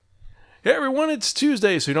Hey everyone, it's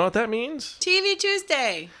Tuesday, so you know what that means? TV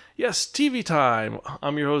Tuesday. Yes, TV time.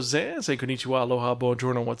 I'm your host, Zan. Say konnichiwa, aloha,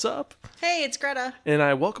 buongiorno, what's up? Hey, it's Greta. And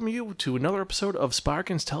I welcome you to another episode of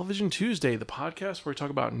Sparkins Television Tuesday, the podcast where we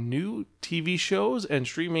talk about new TV shows and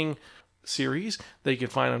streaming series that you can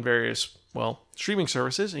find on various, streaming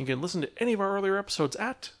services. And you can listen to any of our earlier episodes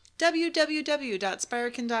at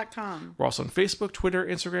www.spiraken.com. We're also on Facebook, Twitter,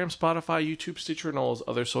 Instagram, Spotify, YouTube, Stitcher, and all those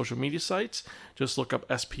other social media sites. Just look up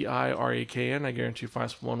SPIRAKN. I guarantee you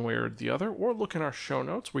find one way or the other. Or look in our show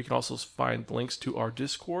notes where you can also find links to our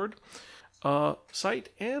Discord site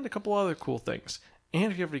and a couple other cool things.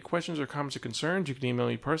 And if you have any questions or comments or concerns, you can email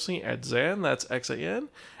me personally at Zan, that's Xan,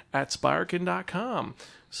 at Spiraken.com.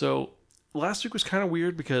 So last week was kind of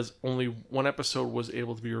weird because only one episode was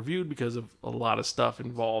able to be reviewed because of a lot of stuff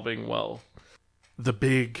involving, the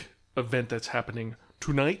big event that's happening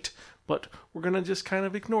tonight. But we're going to just kind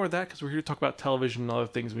of ignore that because we're here to talk about television and other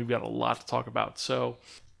things. We've got a lot to talk about. So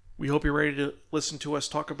we hope you're ready to listen to us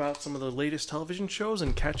talk about some of the latest television shows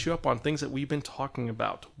and catch you up on things that we've been talking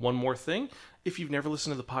about. One more thing. If you've never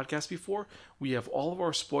listened to the podcast before, we have all of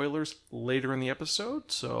our spoilers later in the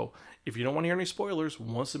episode. So if you don't want to hear any spoilers,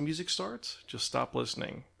 once the music starts, just stop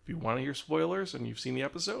listening. If you want to hear spoilers and you've seen the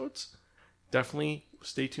episodes, definitely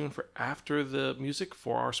stay tuned for after the music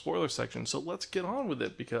for our spoiler section. So let's get on with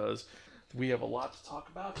it because we have a lot to talk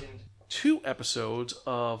about in 2 episodes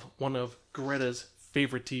of one of Greta's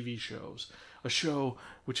favorite TV shows. A show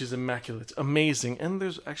which is immaculate, amazing, and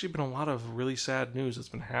there's actually been a lot of really sad news that's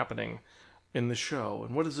been happening in the show.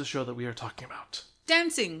 And what is the show that we are talking about?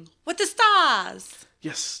 Dancing with the Stars.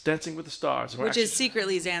 Yes, Dancing with the Stars. Which is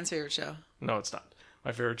secretly Zan's favorite show. No, it's not.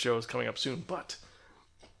 My favorite show is coming up soon, but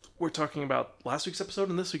we're talking about last week's episode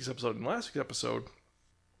and this week's episode. And last week's episode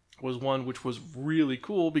was one which was really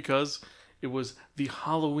cool because it was the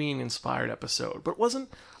Halloween-inspired episode. But it wasn't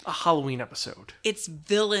a Halloween episode. It's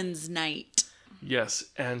Villains Night. Yes,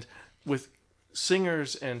 and with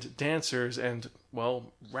singers and dancers and,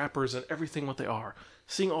 rappers and everything what they are,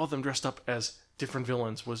 seeing all of them dressed up as different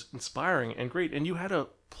villains was inspiring and great. And you had a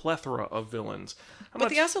plethora of villains. But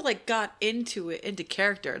they also got into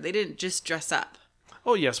character. They didn't just dress up.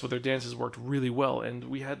 Oh yes, but their dances worked really well. And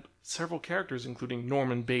we had several characters, including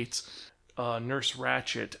Norman Bates, Nurse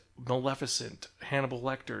Ratched, Maleficent, Hannibal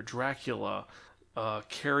Lecter, Dracula,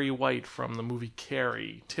 Carrie White from the movie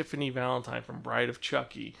Carrie, Tiffany Valentine from Bride of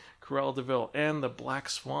Chucky, Cruella de Vil, and the Black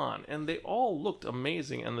Swan. And they all looked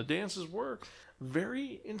amazing, and the dances were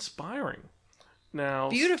very inspiring. Now,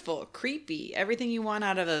 beautiful, creepy, everything you want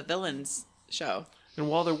out of a villains show. And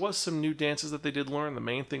while there was some new dances that they did learn, the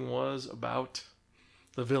main thing was about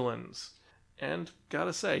the villains. And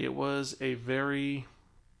gotta say, it was a very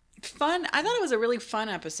fun. I thought it was a really fun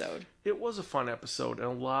episode. It was a fun episode, and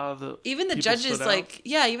a lot of the judges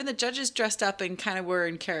even the judges dressed up and kind of were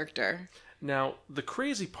in character. Now, the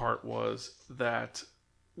crazy part was that,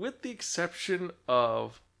 with the exception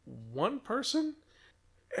of one person,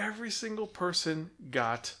 every single person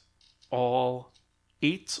got all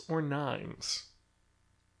 8s or 9s.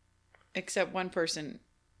 Except one person.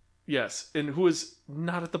 Yes, and who was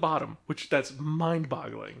not at the bottom, that's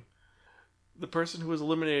mind-boggling. The person who was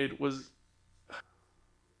eliminated was...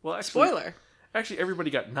 Spoiler. Actually, everybody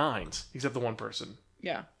got 9s, except the one person.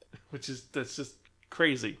 Yeah. That's just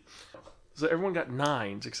crazy. So everyone got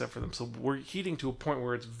 9s except for them. So we're heating to a point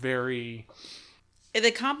where it's very...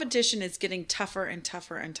 The competition is getting tougher and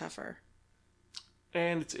tougher and tougher.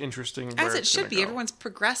 And it's interesting. As it should be. Everyone's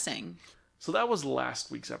progressing. So that was last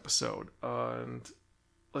week's episode. And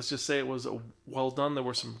let's just say it was well done. There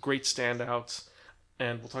were some great standouts.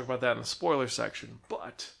 And we'll talk about that in the spoiler section.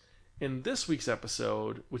 But in this week's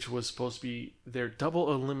episode, which was supposed to be their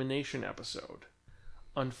double elimination episode,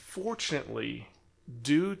 unfortunately,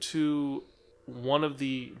 due to one of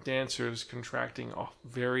the dancers contracting a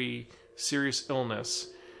very serious illness,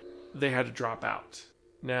 they had to drop out.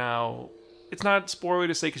 Now, it's not spoilery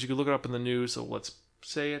to say because you can look it up in the news, so let's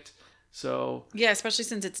say it. So yeah, especially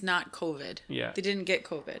since it's not COVID. Yeah. They didn't get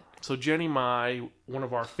COVID. So Jenny Mai, one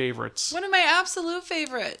of our favorites. One of my absolute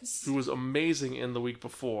favorites. Who was amazing in the week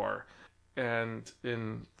before and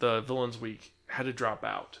in the Villains Week, had to drop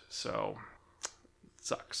out. So, it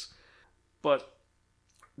sucks. But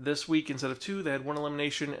this week, instead of 2, they had 1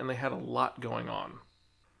 elimination and they had a lot going on.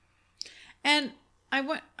 And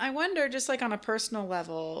I wonder, just on a personal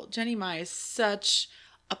level, Jenny Mai is such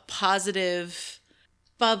a positive,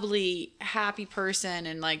 bubbly, happy person.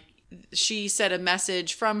 And she sent a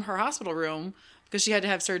message from her hospital room because she had to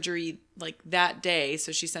have surgery that day.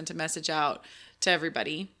 So she sent a message out to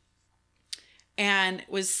everybody and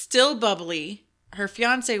was still bubbly. Her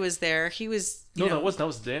fiance was there. He was No, that was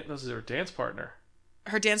that was their dance partner.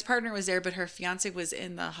 Her dance partner was there, but her fiance was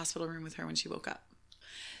in the hospital room with her when she woke up.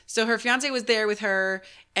 So her fiance was there with her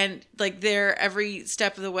and like there every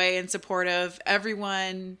step of the way and supportive.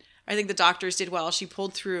 Everyone, I think the doctors did well. She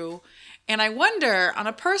pulled through. And I wonder, on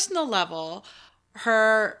a personal level,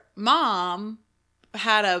 her mom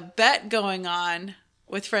had a bet going on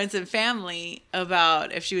with friends and family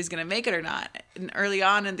about if she was going to make it or not. And early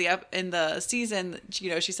on in the season,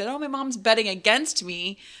 she said, "Oh, my mom's betting against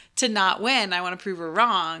me to not win. I want to prove her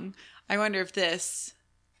wrong." I wonder if this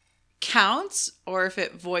counts or if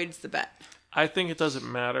it voids the bet. I think it doesn't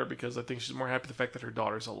matter because I think she's more happy with the fact that her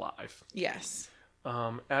daughter's alive. Yes.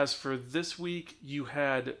 As for this week, you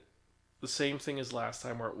had the same thing as last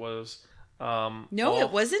time where it was...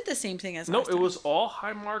 it wasn't the same thing as last time. No, it was all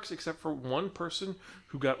high marks except for one person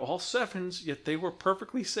who got all 7s, yet they were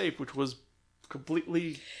perfectly safe, which was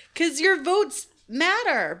completely... Because your votes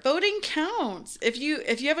matter. Voting counts. If you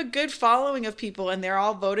have a good following of people and they're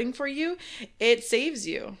all voting for you, it saves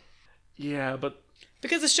you. Yeah, but...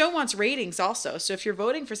 Because the show wants ratings also. So if you're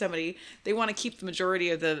voting for somebody, they want to keep the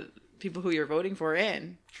majority of the people who you're voting for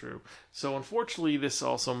in. True. So unfortunately, this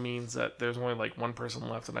also means that there's only like one person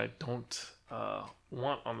left, and I don't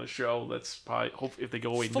want on the show. Let's probably hope if they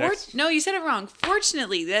go away next. No, you said it wrong.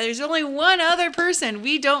 Fortunately, there's only one other person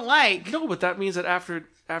we don't like. No, but that means that after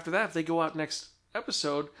that, if they go out next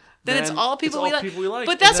episode, then it's all people we like.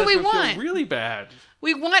 But and that's what we want. Really bad.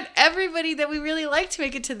 We want everybody that we really like to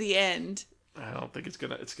make it to the end. I don't think it's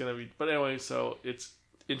gonna be. But anyway, so it's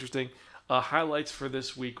interesting. Highlights for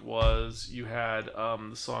this week was you had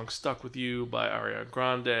the song "Stuck with You" by Ariana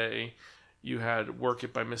Grande. You had "Work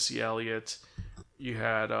It" by Missy Elliott. You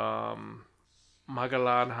had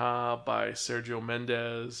 "Magalanja" by Sergio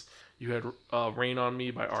Mendes. You had "Rain on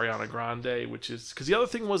Me" by Ariana Grande, which is because the other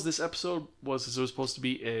thing was this episode was supposed to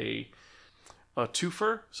be a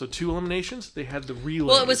twofer, so 2 eliminations. They had the relays.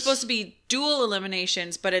 Well, it was supposed to be dual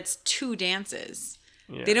eliminations, but it's 2 dances.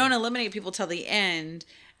 Yeah. They don't eliminate people till the end,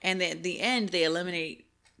 and at the end they eliminate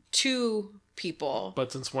 2 people.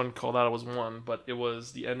 But since one called out, it was 1. But it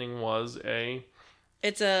was the ending was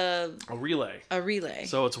it's a relay. A relay.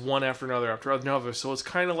 So it's one after another. So it's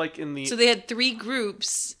kind of like in the. So they had 3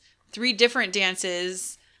 groups, 3 different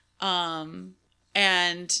dances, and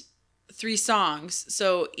 3 songs.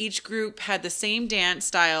 So each group had the same dance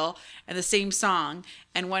style and the same song,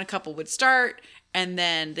 and one couple would start, and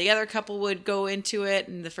then the other couple would go into it,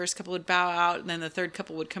 and the first couple would bow out, and then the third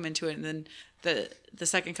couple would come into it, and then the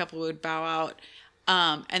second couple would bow out.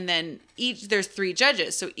 And then there's 3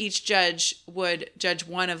 judges. So each judge would judge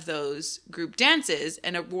one of those group dances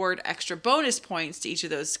and award extra bonus points to each of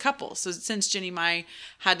those couples. So since Ginny Mai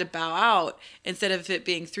had to bow out, instead of it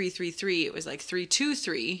being 3-3-3, it was like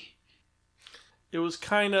 3-2-3. It was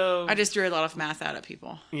kind of... I just threw a lot of math out at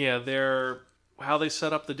people. Yeah, how they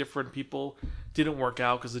set up the different people didn't work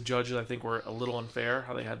out because the judges, I think, were a little unfair,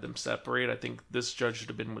 how they had them separate. I think this judge should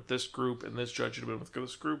have been with this group, and this judge should have been with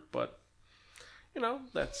this group, but,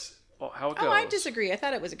 that's how it goes. Oh, I disagree. I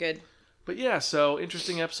thought it was good. But yeah, so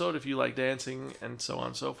interesting episode if you like dancing and so on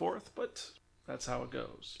and so forth, but that's how it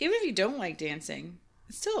goes. Even if you don't like dancing...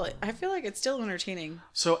 I feel like it's still entertaining.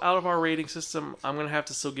 So out of our rating system, I'm going to have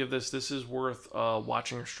to still give this is worth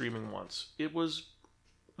watching or streaming once. It was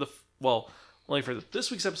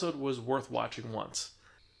this week's episode was worth watching once.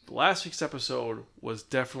 The last week's episode was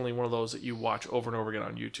definitely one of those that you watch over and over again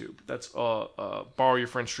on YouTube. That's borrow your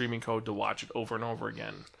friend's streaming code to watch it over and over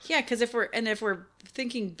again. Yeah, because if we're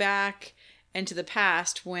thinking back into the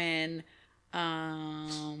past when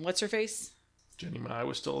what's her face? Ginny Mai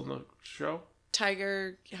was still in the show.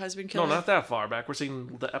 Tiger husband killer. No, not that far back. We're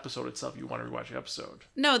saying the episode itself. You want to rewatch the episode?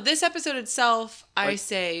 No, this episode itself. Watch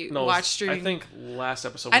streaming. I think last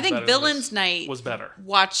episode. Villains Night was better.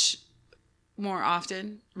 Watch more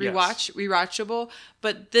often. Rewatchable.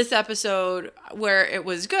 But this episode, where it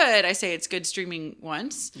was good, I say it's good streaming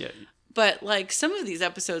once. Yeah. But like some of these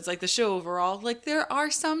episodes, like the show overall, like there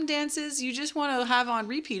are some dances you just want to have on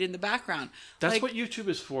repeat in the background. That's like, what YouTube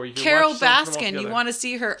is for. You can Carol Baskin, you want to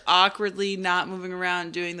see her awkwardly not moving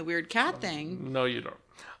around doing the weird cat thing. No, you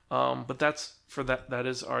don't. But that's for that. That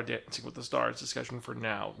is our Dancing with the Stars discussion for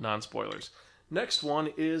now. Non-spoilers. Next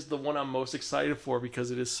one is the one I'm most excited for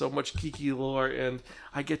because it is so much geeky lore, and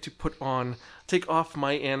I get to take off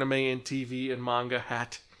my anime and TV and manga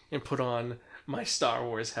hat and put on my Star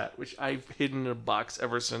Wars hat, which I've hidden in a box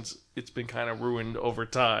ever since it's been kind of ruined over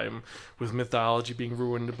time, with mythology being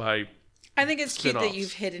ruined by I think it's spin-offs. Cute that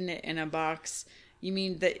you've hidden it in a box. You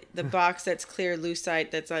mean the box that's clear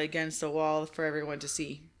lucite that's against the wall for everyone to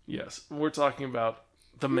see? Yes. We're talking about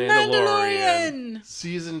The Mandalorian. Mandalorian!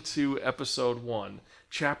 Season 2, Episode 1,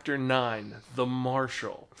 Chapter 9, The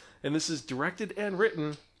Marshal. And this is directed and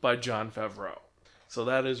written by Jon Favreau. So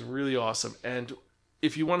that is really awesome. And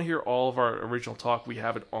if you want to hear all of our original talk, we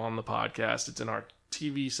have it on the podcast. It's in our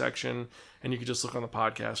TV section, and you can just look on the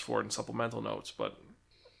podcast for it in supplemental notes. But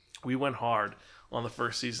we went hard on the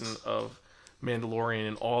first season of Mandalorian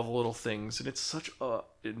and all the little things, and it's such a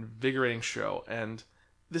invigorating show. And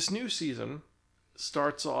this new season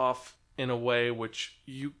starts off in a way which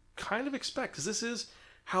you kind of expect, because this is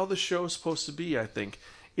how the show is supposed to be, I think.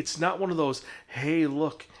 It's not one of those, hey,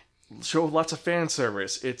 look, show lots of fan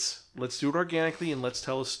service. It's, let's do it organically and let's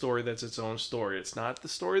tell a story that's its own story. It's not the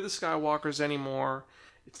story of the Skywalkers anymore.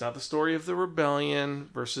 It's not the story of the rebellion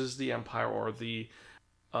versus the Empire, or the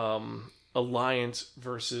Alliance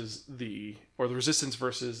versus or the Resistance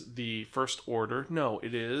versus the First Order. No,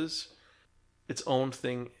 it is its own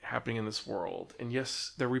thing happening in this world. And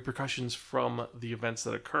yes, there are repercussions from the events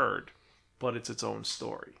that occurred, but it's its own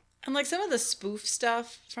story. And like some of the spoof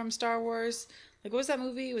stuff from Star Wars, like what was that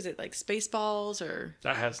movie? Was it like Spaceballs or?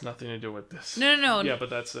 That has nothing to do with this. No. Yeah,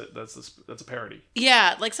 but that's a parody.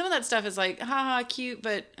 Yeah, like some of that stuff is like, haha, cute,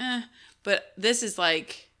 but But this is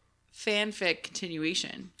like fanfic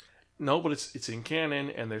continuation. No, but it's in canon,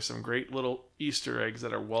 and there's some great little Easter eggs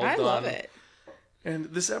that are well done. I love it. And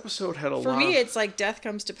this episode had For me, it's like Death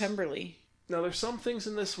Comes to Pemberley. Now, there's some things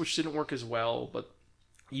in this which didn't work as well, but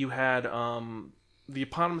you had the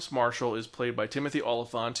eponymous Marshal is played by Timothy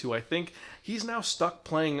Olyphant, who I think he's now stuck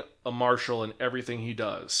playing a Marshal in everything he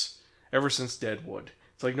does ever since Deadwood.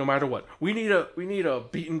 It's like, no matter what, we need a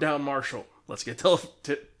beaten down Marshal. Let's get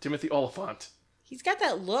Timothy Olyphant. He's got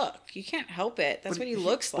that look. You can't help it. That's what he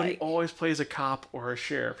looks like. But he always plays a cop or a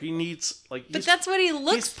sheriff. He needs But that's what he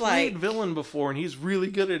looks he's played like. Villain before, and he's really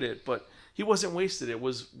good at it. But he wasn't wasted. It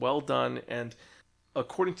was well done. And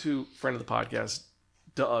according to friend of the podcast,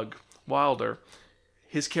 Doug Wilder,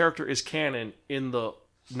 his character is canon in the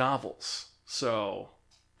novels. So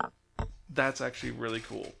that's actually really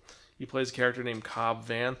cool. He plays a character named Cobb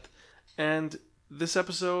Vanth. And this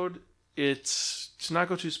episode, to not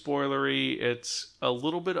go too spoilery, it's a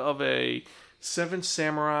little bit of a Seven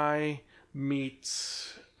Samurai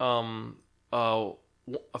meets A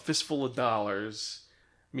Fistful of Dollars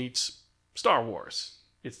meets Star Wars.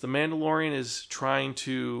 It's the Mandalorian is trying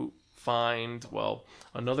to find,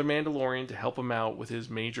 another Mandalorian to help him out with his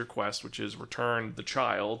major quest, which is return the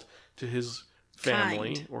child to his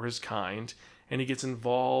family or his kind. And he gets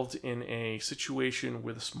involved in a situation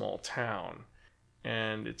with a small town.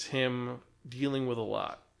 And it's him dealing with a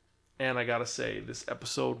lot. And I gotta say, this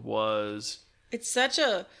episode was... It's such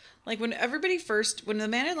a... Like, when the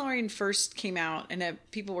Mandalorian first came out and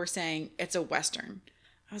people were saying it's a Western,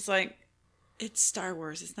 I was like, it's Star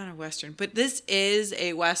Wars, it's not a Western. But this is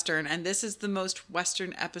a Western, and this is the most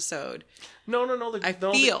Western episode. No.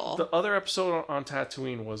 The other episode on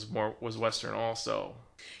Tatooine was Western also.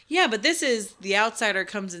 Yeah, but this is the outsider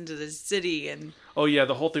comes into the city and... Oh yeah,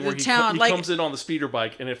 the whole thing where he comes in on the speeder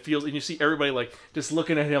bike and and you see everybody like just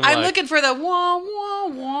looking at him. I'm looking for the wah wah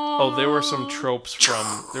wah. Oh, there were some tropes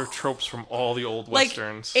from all the old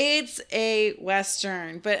Westerns. It's a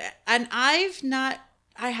Western, I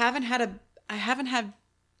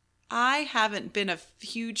haven't been a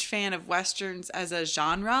huge fan of Westerns as a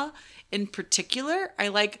genre in particular. I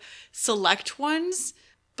like select ones,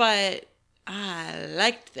 but I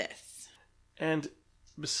liked this. And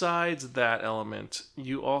besides that element,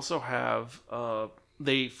 you also have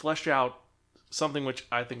they flesh out something which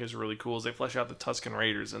I think is really cool. Is they flesh out the Tusken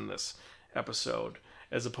Raiders in this episode,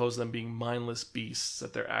 as opposed to them being mindless beasts.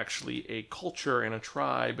 That they're actually a culture and a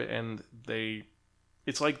tribe, and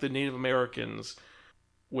it's like the Native Americans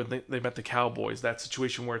when they met the cowboys. That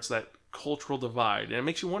situation where it's that cultural divide, and it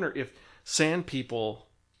makes you wonder if Sand People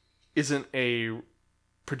isn't a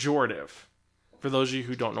pejorative. For those of you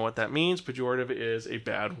who don't know what that means, pejorative is a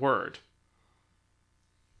bad word.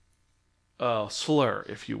 Slur,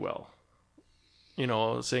 if you will.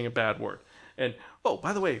 Saying a bad word. And,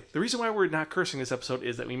 by the way, the reason why we're not cursing this episode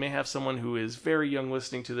is that we may have someone who is very young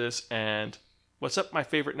listening to this. And what's up, my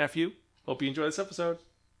favorite nephew? Hope you enjoy this episode.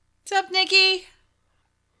 What's up, Nikki?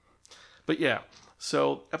 But yeah,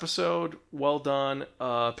 so episode well done.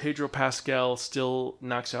 Pedro Pascal still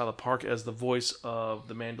knocks it out of the park as the voice of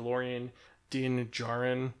the Mandalorian, Din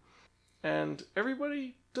Djarin, and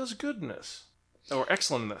everybody does good in this, or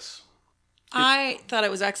excellent in this. I thought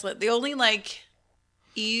it was excellent. The only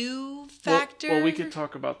ew factor. Well, we could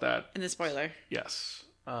talk about that in the spoiler. Yes.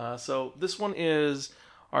 So this one is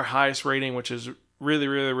our highest rating, which is really,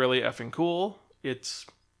 really, really effing cool. It's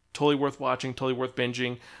totally worth watching, totally worth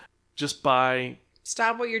binging, just by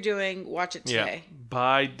Stop what you're doing. Watch it Yeah, today.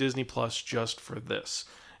 buy Disney Plus just for this.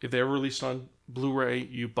 If they're released on Blu-ray,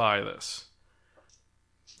 you buy this.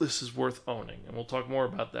 This is worth owning, and we'll talk more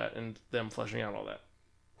about that and them fleshing out all that.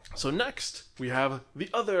 So next, we have the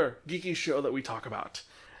other geeky show that we talk about.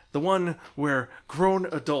 The one where grown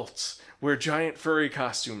adults wear giant furry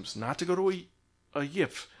costumes, not to go to a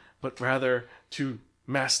yip, but rather to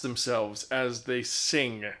mask themselves as they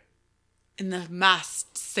sing. In the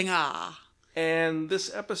Masked Singer. And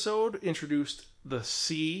this episode introduced the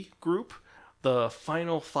C group, the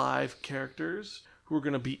final 5 characters who are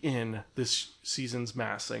going to be in this season's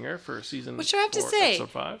Masked Singer for season 4, Which I have to say, episode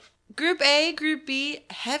 5. Group A, Group B,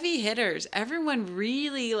 heavy hitters. Everyone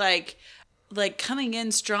really like coming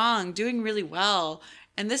in strong, doing really well.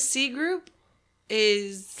 And this C group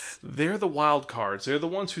is... They're the wild cards. They're the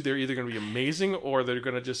ones who they're either going to be amazing or they're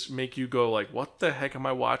going to just make you go like, what the heck am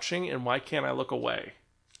I watching and why can't I look away?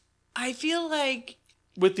 I feel like...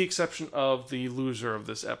 With the exception of the loser of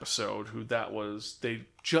this episode, who they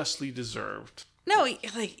justly deserved. No,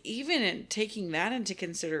 like, even in taking that into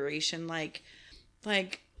consideration, like,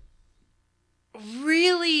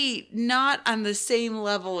 really not on the same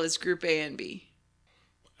level as Group A and B.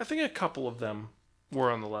 I think a couple of them were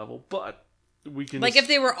on the level, but we can... Like, if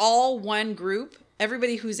they were all one group,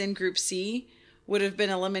 everybody who's in Group C would have been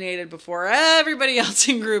eliminated before everybody else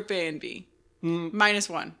in Group A and B.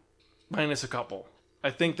 -1. Minus a couple. I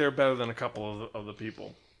think they're better than a couple of the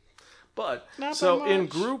people. But, Not so by in much.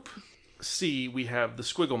 Group C, we have the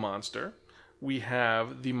Squiggle Monster, we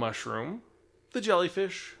have the Mushroom, the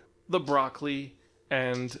Jellyfish, the Broccoli,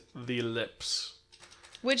 and the Lips.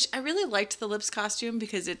 Which I really liked the Lips costume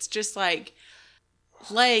because it's just like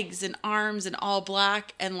legs and arms and all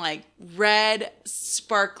black and like red,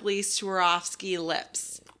 sparkly Swarovski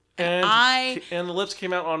lips. And the Lips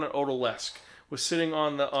came out on an odalesque. Was sitting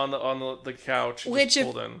on the couch, Which just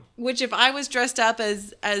pulled in. Which if I was dressed up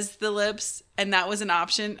as the Lips and that was an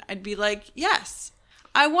option, I'd be like, yes,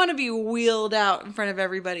 I want to be wheeled out in front of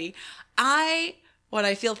everybody. When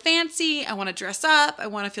I feel fancy, I want to dress up, I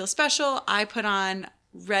want to feel special, I put on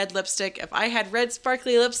red lipstick. If I had red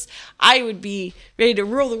sparkly lips, I would be ready to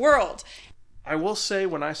rule the world. I will say,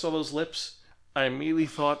 when I saw those lips, I immediately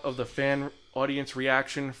thought of the fan audience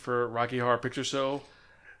reaction for Rocky Horror Picture Show.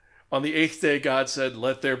 On the 8th day, God said,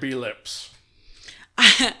 "Let there be lips."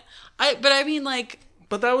 But I mean, like...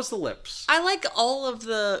 But that was the lips. I like all of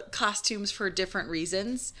the costumes for different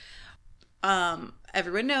reasons.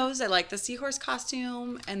 Everyone knows I like the seahorse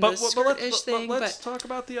costume and the skirt-ish thing. But let's talk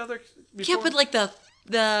about the other... Yeah, but like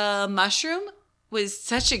the mushroom was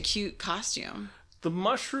such a cute costume. The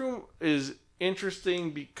mushroom is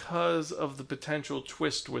interesting because of the potential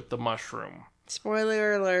twist with the mushroom.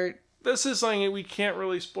 Spoiler alert. This is something that we can't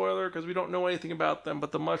really spoiler because we don't know anything about them,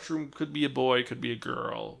 but the mushroom could be a boy, could be a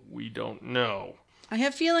girl. We don't know. I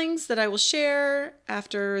have feelings that I will share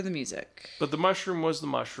after the music. But the mushroom was the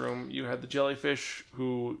mushroom. You had the jellyfish,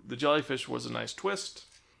 the jellyfish was a nice twist.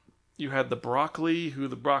 You had the broccoli,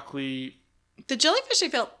 The jellyfish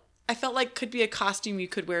I felt like could be a costume you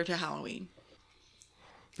could wear to Halloween.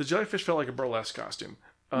 The jellyfish felt like a burlesque costume.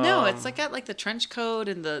 No, it's like got like the trench coat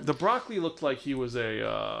and The broccoli looked like he was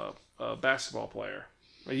a basketball player.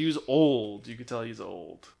 He was old. You could tell he's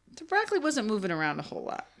old. The broccoli wasn't moving around a whole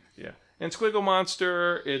lot. Yeah. And Squiggle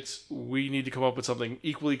Monster, we need to come up with something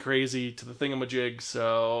equally crazy to the thingamajig,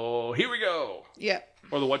 so here we go. Yep.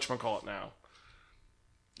 Or the whatchamacallit now.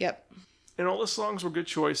 Yep. And all the songs were good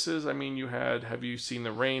choices. I mean, you had Have You Seen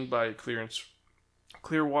the Rain by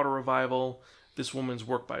Clearwater Revival, This Woman's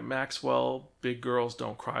Work by Maxwell, Big Girls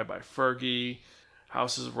Don't Cry by Fergie,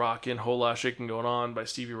 Houses Rockin', Whole Lot Shakin' Going On by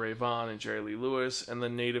Stevie Ray Vaughan and Jerry Lee Lewis, and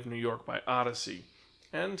then Native New York by Odyssey.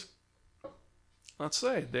 And let's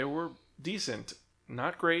say they were decent.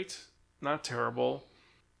 Not great, not terrible.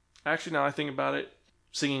 Actually, now I think about it,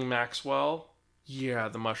 singing Maxwell, yeah,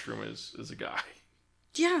 the mushroom is a guy.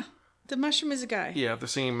 Yeah, the mushroom is a guy. Yeah, if they're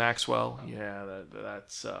singing Maxwell, yeah,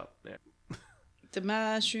 that's yeah. The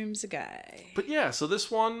mushroom's a guy. But yeah, so this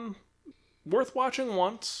one, worth watching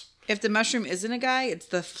once. If the mushroom isn't a guy, it's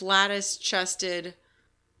the flattest chested,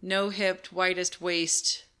 no hipped, whitest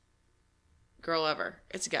waist girl ever.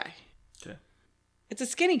 It's a guy. Okay. It's a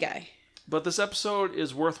skinny guy. But this episode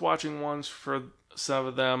is worth watching once for some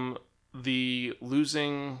of them. The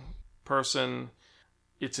losing person,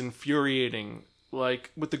 it's infuriating.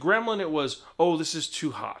 Like, with the gremlin, it was, oh, this is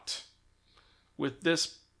too hot. With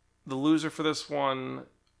this, the loser for this one,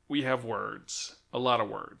 we have words. A lot of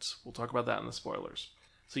words. We'll talk about that in the spoilers.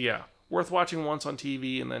 So yeah, worth watching once on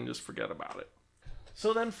TV and then just forget about it.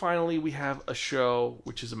 So then finally we have a show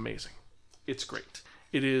which is amazing. It's great.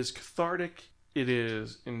 It is cathartic. It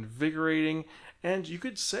is invigorating, and you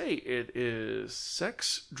could say it is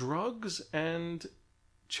sex, drugs, and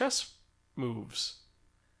chess moves.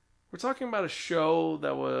 We're talking about a show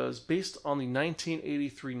that was based on the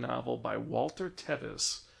 1983 novel by Walter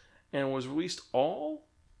Tevis and was released all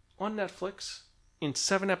on Netflix in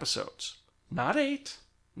 7 episodes. Not 8,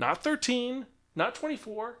 not 13, not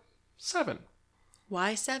 24, 7.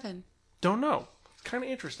 Why 7? Don't know. It's kind of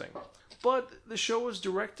interesting. But the show was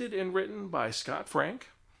directed and written by Scott Frank,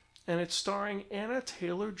 and it's starring Anna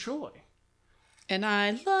Taylor-Joy. And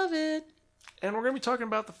I love it. And we're going to be talking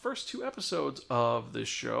about the first 2 episodes of this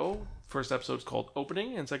show. First episode is called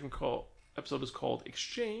Opening, and second episode is called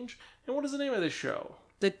Exchange. And what is the name of this show?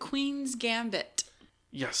 The Queen's Gambit.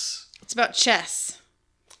 Yes. It's about chess.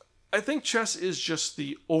 I think chess is just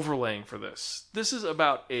the overlaying for this. This is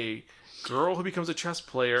about a girl who becomes a chess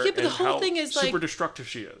player, yeah, but and the whole how thing is super like, destructive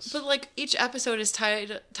she is. But like each episode is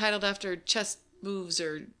titled after chess moves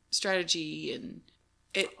or strategy, and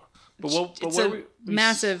it's a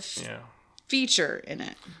massive feature in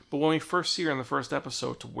it. But when we first see her in the first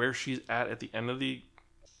episode to where she's at the end of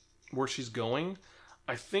where she's going,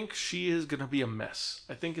 I think she is going to be a mess.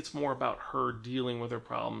 I think it's more about her dealing with her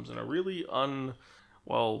problems in a really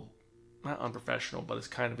not unprofessional, but it's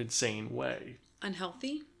kind of insane way.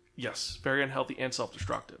 Unhealthy? Yes, very unhealthy and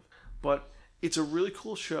self-destructive. But it's a really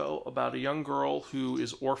cool show about a young girl who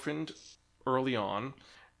is orphaned early on,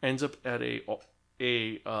 ends up at a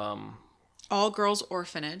all-girls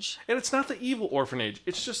orphanage. And it's not the evil orphanage.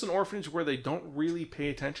 It's just an orphanage where they don't really pay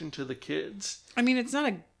attention to the kids. I mean, it's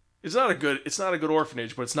not a good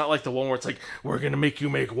orphanage, but it's not like the one where it's like, we're going to make you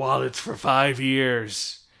make wallets for 5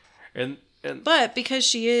 years. But because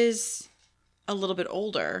she is a little bit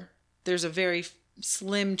older, there's a very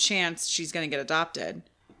slim chance she's going to get adopted,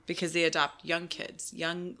 because they adopt young kids,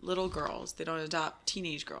 young little girls. They don't adopt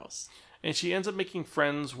teenage girls. And she ends up making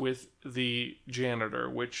friends with the janitor,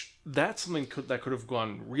 which that's something that could have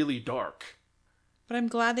gone really dark. But I'm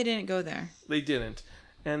glad they didn't go there. They didn't.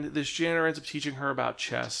 And this janitor ends up teaching her about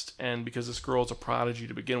chess, and because this girl's a prodigy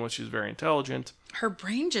to begin with, she's very intelligent. Her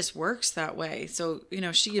brain just works that way. So,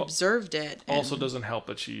 she observed it. Also doesn't help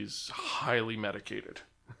that she's highly medicated.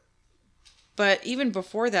 But even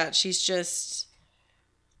before that, she's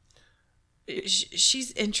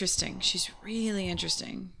interesting. She's really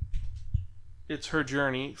interesting. It's her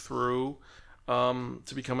journey through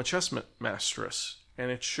to become a chess mistress,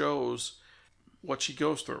 and it shows what she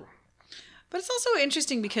goes through. But it's also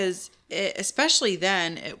interesting because, especially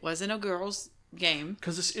then, it wasn't a girls' game.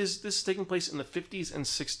 Because this is taking place in the 50s and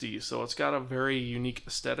 60s, so it's got a very unique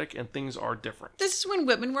aesthetic, and things are different. This is when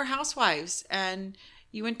women were housewives, and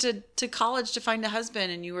you went to college to find a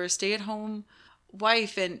husband, and you were a stay-at-home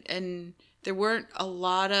wife, and there weren't a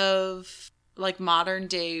lot of like modern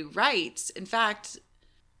day rights. In fact,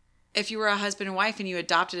 if you were a husband and wife and you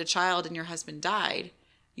adopted a child and your husband died,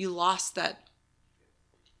 you lost that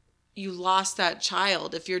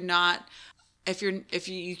child. If you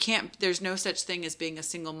can't, there's no such thing as being a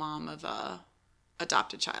single mom of a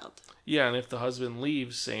adopted child. Yeah, and if the husband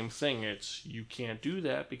leaves, same thing. You can't do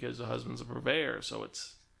that because the husband's a purveyor, so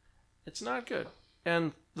it's not good.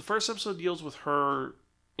 And the first episode deals with her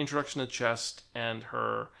introduction to chess and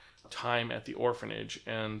her time at the orphanage,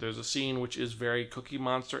 and there's a scene which is very Cookie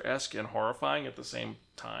Monster-esque and horrifying at the same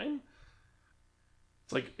time.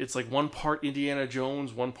 It's like one part Indiana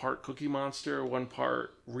Jones, one part Cookie Monster, one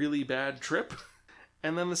part really bad trip.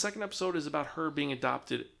 And then the second episode is about her being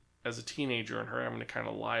adopted as a teenager and her having to kind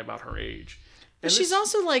of lie about her age. But she's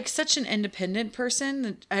also like such an independent person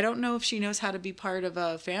that I don't know if she knows how to be part of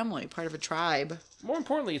a family, part of a tribe. More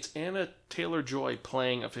importantly, it's Anna Taylor-Joy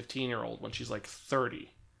playing a 15-year-old when she's like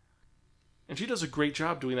 30. And she does a great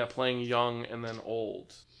job doing that, playing young and then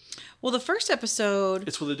old. Well, the first episode...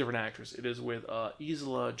 It's with a different actress. It is with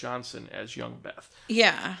Isla Johnson as young Beth.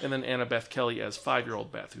 Yeah. And then Annabeth Kelly as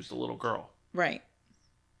 5-year-old Beth, who's the little girl. Right.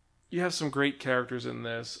 You have some great characters in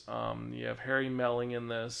this. You have Harry Melling in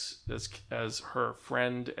this as her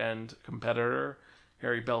friend and competitor,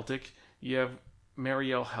 Harry Beltic. You have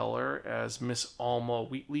Marielle Heller as Miss Alma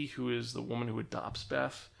Wheatley, who is the woman who adopts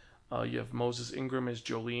Beth. You have Moses Ingram as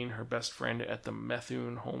Jolene, her best friend at the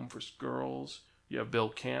Methuen Home for Girls. You have Bill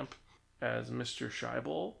Camp as Mr.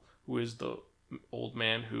 Scheibel, who is the old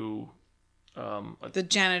man who... the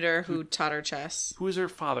janitor who taught her chess. Who is her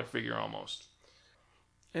father figure almost.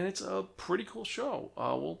 And it's a pretty cool show.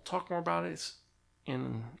 We'll talk more about it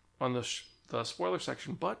on the spoiler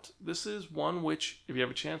section, but this is one which, if you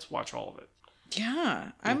have a chance, watch all of it.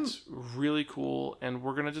 Yeah. It's really cool, and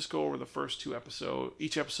we're going to just go over the first 2 episodes,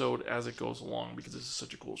 each episode as it goes along, because this is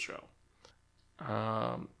such a cool show.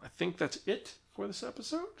 I think that's it for this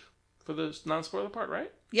episode, for the non-spoiler part,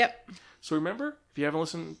 right? Yep. So remember, if you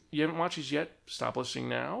haven't watched these yet, stop listening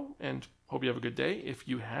now, and hope you have a good day. If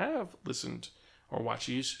you have listened or watched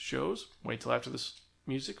these shows, wait till after this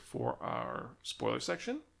music for our spoiler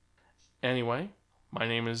section. Anyway, my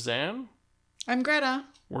name is Zan. I'm Greta.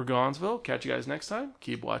 We're Gonzville. Catch you guys next time.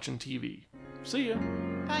 Keep watching TV. See ya.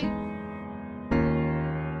 Bye.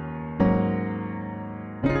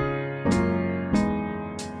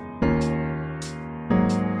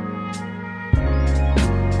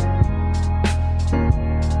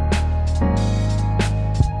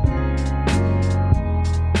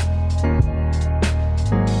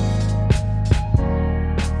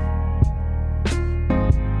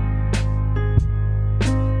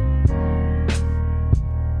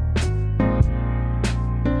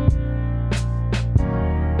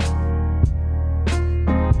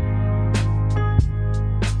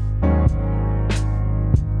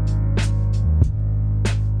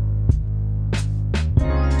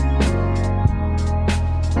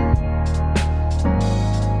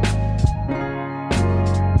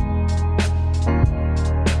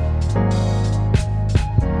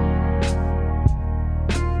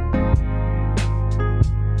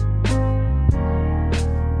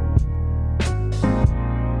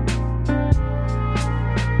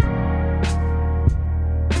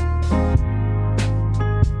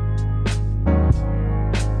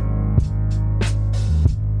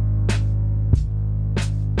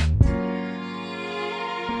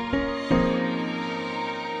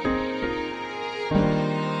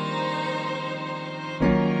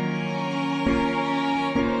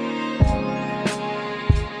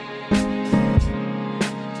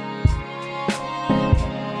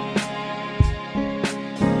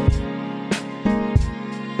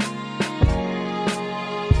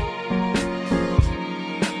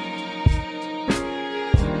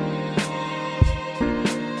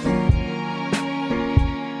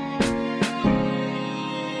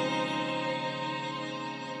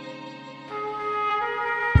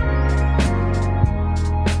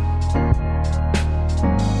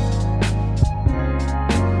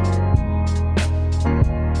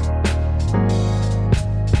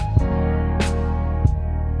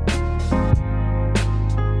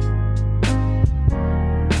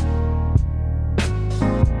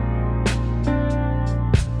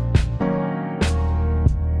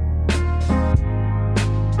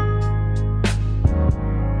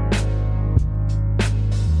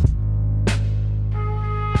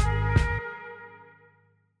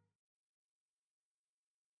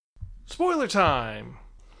 Spoiler time!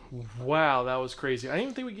 Wow, that was crazy. I didn't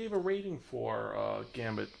even think we gave a rating for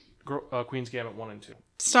Queen's Gambit 1 and 2.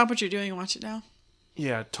 Stop what you're doing and watch it now.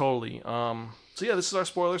 Yeah, totally. So yeah, this is our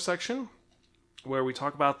spoiler section where we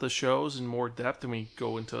talk about the shows in more depth and we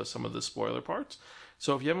go into some of the spoiler parts.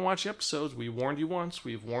 So if you haven't watched the episodes, we warned you once,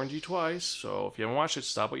 we've warned you twice. So if you haven't watched it,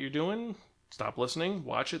 stop what you're doing, stop listening,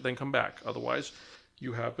 watch it, then come back. Otherwise,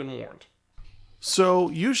 you have been warned. So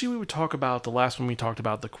usually we would talk about the last one we talked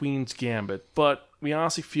about, the Queen's Gambit, but we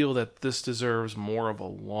honestly feel that this deserves more of a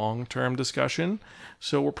long-term discussion.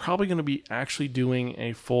 So we're probably going to be actually doing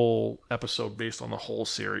a full episode based on the whole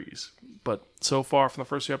series. But so far from the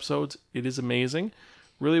first few episodes, it is amazing.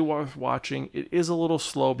 Really worth watching. It is a little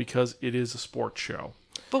slow because it is a sports show.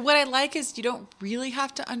 But what I like is you don't really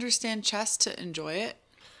have to understand chess to enjoy it.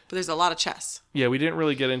 But there's a lot of chess. Yeah, we didn't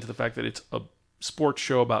really get into the fact that it's a sports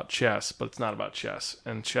show about chess, but it's not about chess.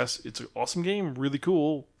 And chess, it's an awesome game, really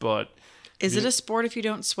cool, but... Is it a sport if you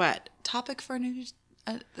don't sweat? Topic for a new...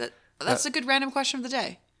 that's a good random question of the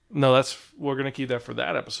day. No, we're going to keep that for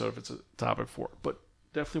that episode if it's a topic for it, but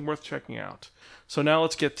definitely worth checking out. So now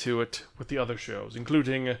let's get to it with the other shows,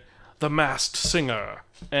 including The Masked Singer.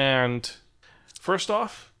 And first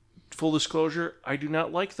off, full disclosure, I do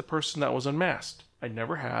not like the person that was unmasked. I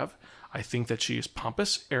never have. I think that she is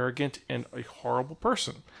pompous, arrogant, and a horrible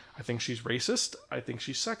person. I think she's racist, I think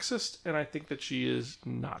she's sexist, and I think that she is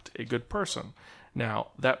not a good person. Now,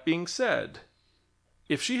 that being said,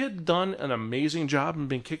 if she had done an amazing job and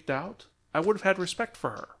been kicked out, I would have had respect for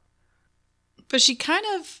her. But she kind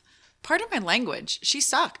of, pardon my language, she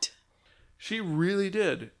sucked. She really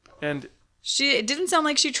did. And it didn't sound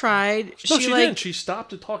like she tried. No, she didn't. She stopped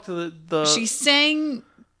to talk to the... She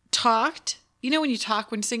talked. You know when you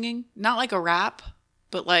talk when singing? Not like a rap,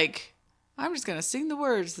 but like, I'm just going to sing the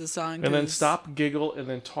words of the song. And then stop, giggle, and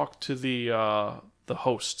then talk to the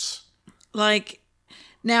hosts. Like,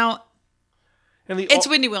 now, it's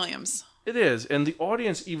Wendy Williams. It is. And the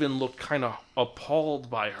audience even looked kind of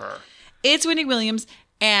appalled by her. It's Wendy Williams,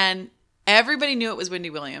 and everybody knew it was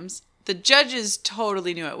Wendy Williams. The judges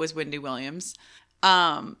totally knew it was Wendy Williams.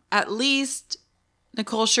 At least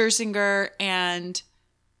Nicole Scherzinger and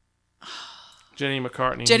Jenny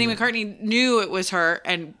McCartney. Jenny McCartney knew it was her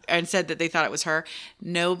and said that they thought it was her.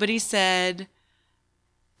 Nobody said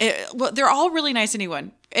it. Well, they're all really nice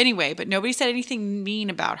anyway, but nobody said anything mean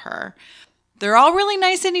about her. They're all really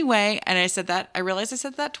nice anyway. And I realized I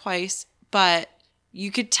said that twice, but you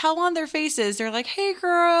could tell on their faces. They're like, hey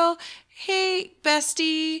girl, hey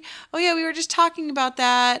bestie. Oh yeah, we were just talking about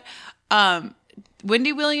that.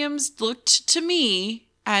 Wendy Williams looked to me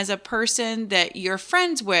as a person that you're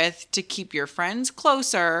friends with to keep your friends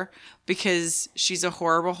closer because she's a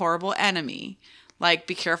horrible, horrible enemy. Like,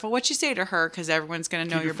 be careful what you say to her because everyone's going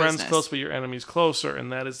to know your business. Keep your friends close, but your enemies closer,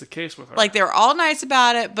 and that is the case with her. Like, they were all nice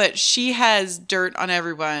about it, but she has dirt on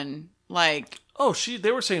everyone. Like,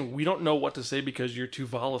 they were saying, we don't know what to say because you're too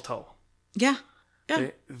volatile. Yeah.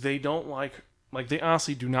 They don't like they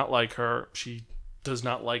honestly do not like her. She does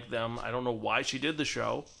not like them. I don't know why she did the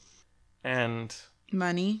show. And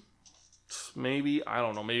money. Maybe, I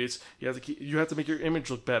don't know. Maybe it's you have to make your image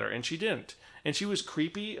look better, and she didn't. And she was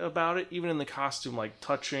creepy about it, even in the costume, like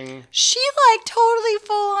touching. She like totally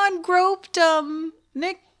full on groped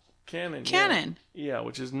Nick Cannon. Yeah,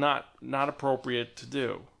 which is not appropriate to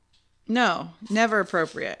do. No, never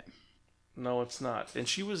appropriate. No, it's not. And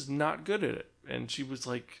she was not good at it. And she was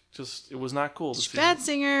like, it was not cool. She's a bad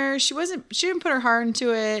singer. She didn't put her heart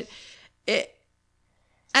into it.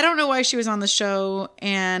 I don't know why she was on the show,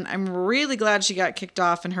 and I'm really glad she got kicked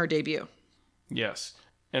off in her debut. Yes.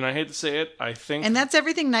 And I hate to say it, I think... And that's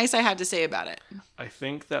everything nice I had to say about it. I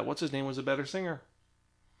think that, what's his name, was a better singer.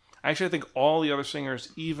 Actually, I think all the other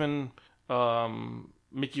singers, even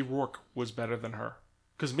Mickey Rourke, was better than her.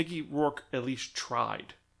 Because Mickey Rourke at least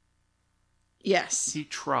tried. Yes. He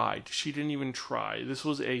tried. She didn't even try. This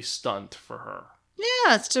was a stunt for her.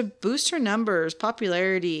 Yeah, it's to boost her numbers,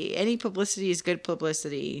 popularity. Any publicity is good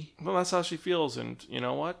publicity. Well, that's how she feels, and you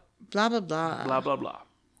know what? Blah, blah, blah. Blah, blah, blah.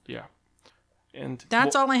 Yeah. And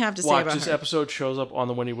that's all I have to say about her. This episode shows up on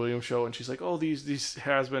the Wendy Williams show, and she's like, oh, these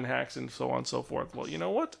has-been hacks and so on and so forth. Well, you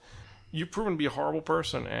know what? You've proven to be a horrible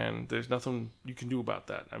person, and there's nothing you can do about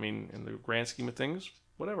that. I mean, in the grand scheme of things,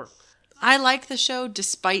 whatever. I like the show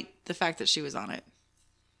despite the fact that she was on it.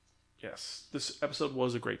 Yes, this episode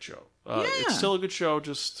was a great show. It's still a good show,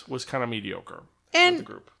 just was kind of mediocre and for the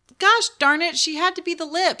group. Gosh darn it, she had to be the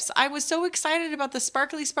lips. I was so excited about the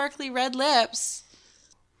sparkly, sparkly red lips.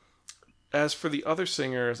 As for the other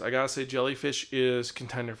singers, I gotta say Jellyfish is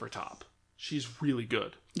contender for top. She's really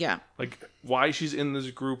good. Yeah. Like, why she's in this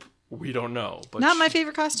group, we don't know. But not my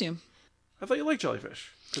favorite costume. I thought you liked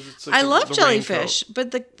Jellyfish. It's like I love Jellyfish, but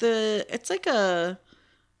the it's like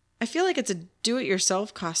I feel like it's a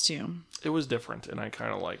do-it-yourself costume. It was different, and I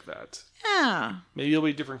kind of like that. Yeah. Maybe it'll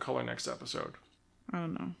be a different color next episode. I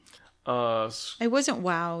don't know. I wasn't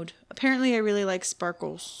wowed. Apparently, I really like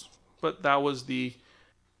sparkles. But that was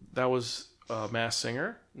Masked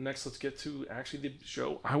Singer. Next, let's get to actually the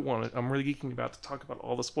show I'm really geeking about to talk about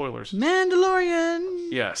all the spoilers. Mandalorian.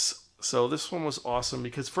 Yes. So this one was awesome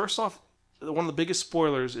because first off, one of the biggest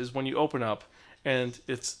spoilers is when you open up and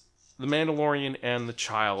it's the Mandalorian and the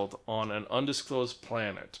child on an undisclosed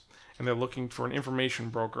planet, and they're looking for an information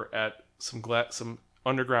broker at some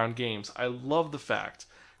underground games. I love the fact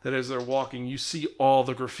that as they're walking, you see all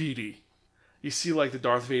the graffiti. You see like the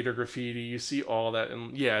Darth Vader graffiti. You see all that,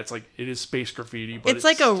 and yeah, it's like it is space graffiti, but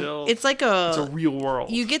it's a real world.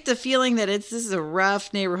 You get the feeling that this is a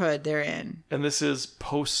rough neighborhood they're in, and this is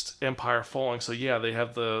post Empire falling. So yeah, they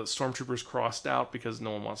have the stormtroopers crossed out because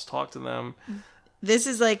no one wants to talk to them. This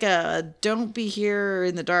is like a don't be here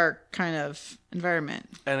in the dark kind of environment.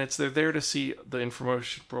 And they're there to see the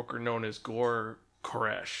information broker known as Gor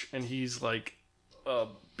Koresh, and he's like a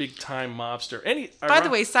big time mobster. By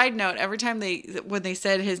the way, side note, every time when they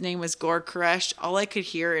said his name was Gor Koresh, all I could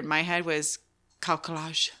hear in my head was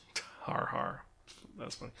Kalkalaj. Har har.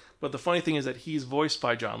 That's funny. But the funny thing is that he's voiced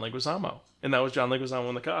by John Leguizamo, and that was John Leguizamo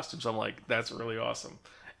in the costume. So I'm like, that's really awesome.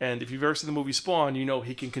 And if you've ever seen the movie Spawn, you know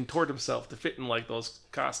he can contort himself to fit in like those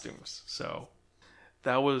costumes. So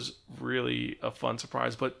that was really a fun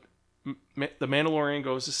surprise. But the Mandalorian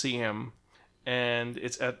goes to see him, and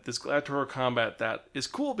it's at this gladiatorial combat that is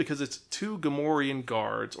cool because it's two Gamorrean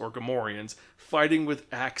guards or Gamorreans fighting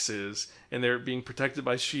with axes, and they're being protected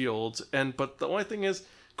by shields. But the only thing is,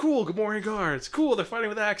 cool, Gamorrean guards, cool, they're fighting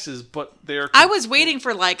with axes, but they're... I was waiting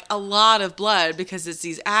for like a lot of blood because it's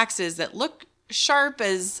these axes that look sharp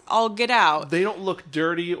as all get out. They don't look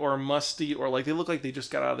dirty or musty or like they look like they just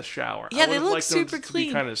got out of the shower. Yeah, they look super clean.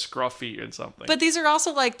 To be kind of scruffy and something. But these are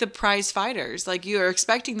also like the prize fighters. Like you are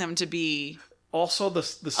expecting them to be Also, a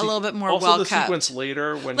little bit more also well the kept. sequence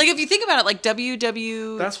later when Like if you think about it, like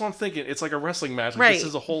WW. that's what I'm thinking. It's like a wrestling match. Like, Right. This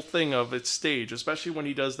is a whole thing of its stage, especially when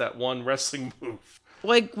he does that one wrestling move.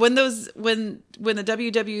 Like when the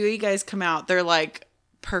WWE guys come out, they're like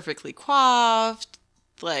perfectly coiffed,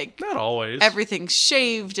 like Not always. everything's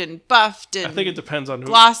shaved and buffed and I think it depends on who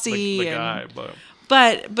glossy the and guy,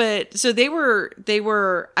 but but so they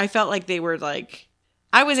were I felt like they were like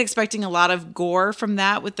I was expecting a lot of gore from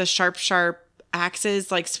that with the sharp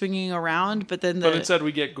axes like swinging around, but instead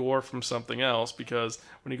we get Gore from something else because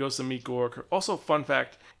when he goes to meet Gore. Also, fun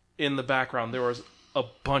fact, in the background there was a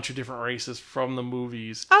bunch of different races from the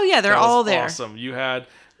movies. oh yeah, they're That was all there. Awesome. You had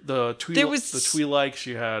the There was- the Twi'leks.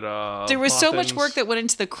 You had There was so much Bothans. work that went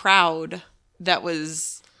into the crowd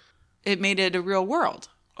it made it a real world.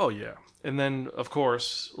 Oh yeah, and then of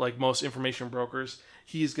course, like most information brokers,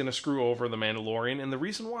 he's gonna screw over the Mandalorian, and the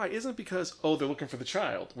reason why isn't because they're looking for the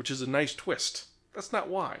child, which is a nice twist. That's not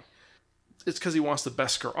why. It's because he wants the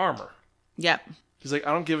Beskar armor. Yep. He's like,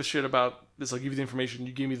 I don't give a shit about this. I'll give you the information.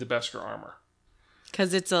 You give me the Beskar armor.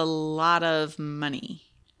 Because it's a lot of money.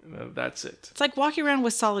 And that's it. It's like walking around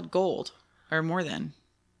with solid gold, or more than.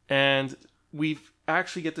 And we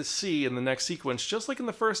actually get to see in the next sequence, just like in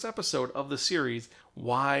the first episode of the series,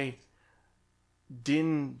 why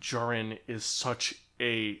Din Djarin is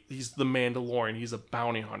he's the Mandalorian. He's a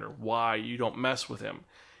bounty hunter. Why you don't mess with him.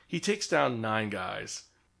 He takes down 9 guys.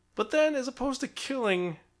 But then, as opposed to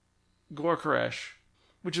killing Gor Koresh,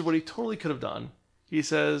 which is what he totally could have done, he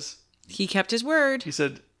says... He kept his word. He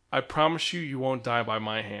said, I promise you won't die by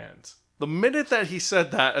my hands. The minute that he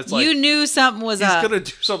said that, it's like... You knew something was up. He's going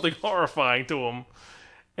to do something horrifying to him.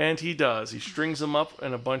 And he does. He strings him up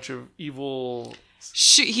in a bunch of evil...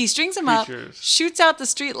 He strings him creatures. up, shoots out the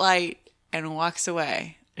street light, and walks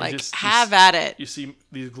away. And Like, just- have at it. You see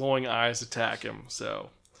these glowing eyes attack him, so...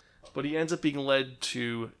 But he ends up being led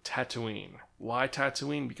to Tatooine. Why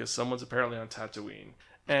Tatooine? Because someone's apparently on Tatooine.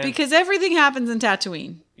 And Because everything happens in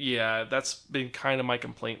Tatooine. yeah, that's been kind of my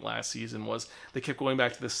complaint last season was they kept going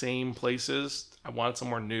back to the same places. I wanted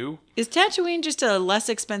somewhere new. Is Tatooine just a less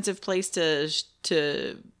expensive place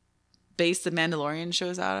to base the Mandalorian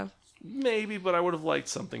shows out of? Maybe, but I would have liked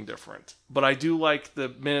something different. But I do like the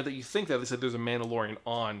minute that you think that they said there's a Mandalorian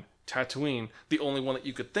on Tatooine, the only one that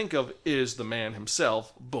you could think of is the man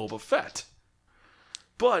himself, Boba Fett.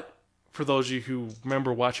 But for those of you who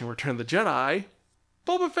remember watching Return of the Jedi,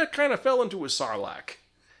 Boba Fett kind of fell into his Sarlacc.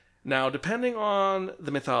 Now, depending on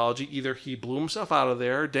the mythology, either he blew himself out of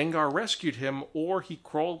there, Dengar rescued him, or he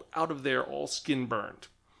crawled out of there all skin burned.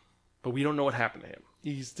 But we don't know what happened to him.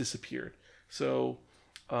 He's disappeared. So,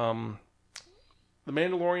 the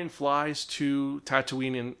Mandalorian flies to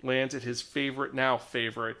Tatooine and lands at his favorite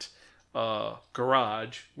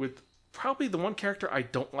garage with probably the one character I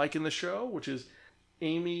don't like in the show, which is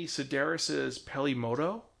Amy Sedaris'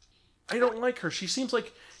 Pelimoto. I don't like her. She seems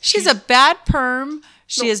like She's a bad perm.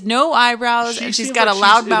 She has no eyebrows, and she's seems got like a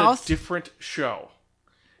loud she's mouth. in a different show.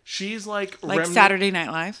 She's like Saturday Night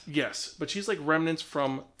Live. Yes, but she's like remnants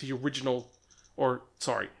from the original, the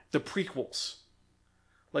prequels.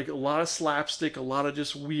 Like a lot of slapstick, a lot of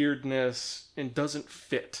just weirdness, and doesn't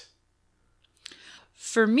fit.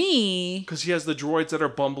 For me, Because she has the droids that are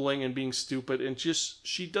bumbling and being stupid, and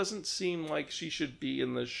she doesn't seem like she should be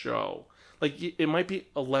in the show. Like, it might be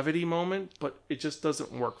a levity moment, but it just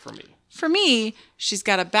doesn't work for me. she's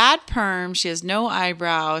got a bad perm. She has no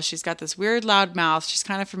eyebrows. She's got this weird loud mouth. She's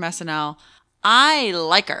kind of from SNL. I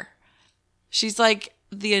like her. She's like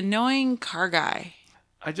the annoying car guy.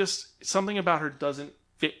 Something about her doesn't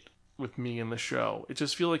fit with me in the show. It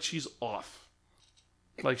just feels like she's off.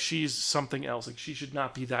 Like she's something else. Like she should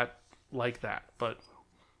not be that, but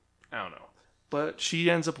I don't know. But she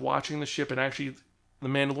ends up watching the ship, and actually the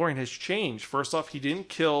Mandalorian has changed. First off, he didn't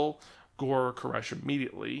kill Gor Koresh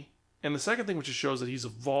immediately. And the second thing, which just shows that he's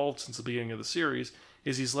evolved since the beginning of the series,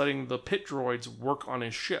 is he's letting the pit droids work on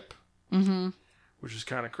his ship. Mm-hmm. Which is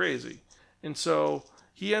kind of crazy. And so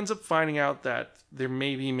he ends up finding out that there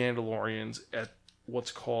may be Mandalorians at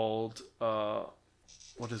what's called,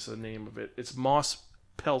 what is the name of it? It's Mos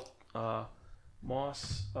Pelgo.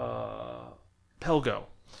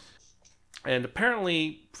 And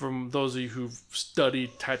apparently, from those of you who've studied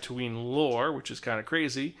Tatooine lore, which is kind of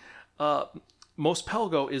crazy, Mos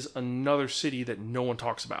Pelgo is another city that no one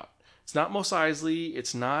talks about. It's not Mos Eisley,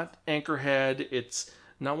 it's not Anchorhead, it's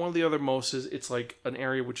not one of the other Moses. It's like an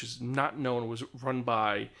area which is not known. It was run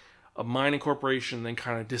by a mining corporation, then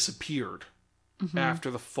kind of disappeared after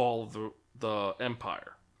the fall of the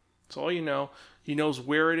Empire. So all you know, he knows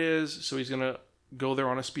where it is, so he's going to go there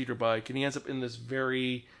on a speeder bike, and he ends up in this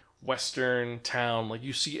very western town. Like,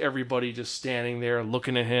 you see everybody just standing there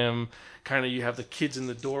looking at him. Kind of, you have the kids in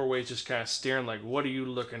the doorway just kind of staring like, what are you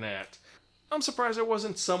looking at? I'm surprised there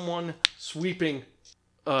wasn't someone sweeping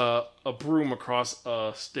a broom across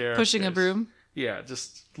a stair. Pushing a broom? Yeah,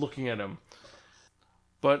 just looking at him.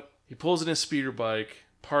 But he pulls in his speeder bike,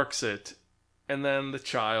 parks it, and then the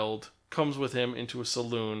child comes with him into a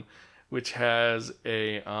saloon, which has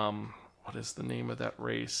a, what is the name of that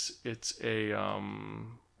race? It's a,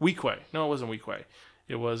 Weequay. No, it wasn't Weequay.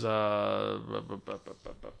 It was,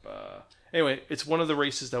 anyway, it's one of the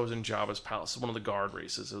races that was in Jabba's palace. One of the guard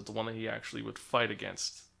races. It was the one that he actually would fight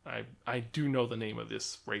against. I do know the name of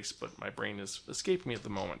this race, but my brain is escaping me at the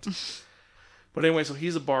moment. But anyway, so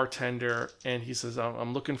he's a bartender, and he says,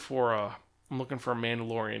 "I'm looking for a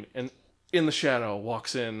Mandalorian." And in the shadow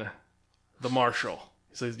walks in the marshal.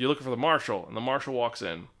 He says, "You're looking for the marshal," and the marshal walks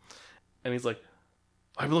in, and he's like,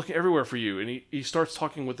 "I've been looking everywhere for you." And he starts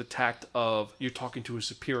talking with the tact of you're talking to a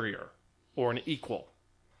superior or an equal.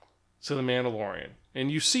 So the Mandalorian, and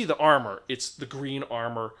you see the armor. It's the green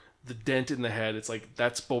armor, the dent in the head. It's like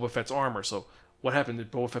that's Boba Fett's armor. So what happened? Did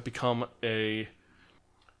Boba Fett become a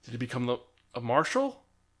marshal?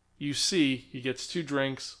 You see, he gets 2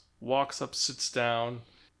 drinks, walks up, sits down,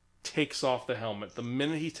 takes off the helmet. The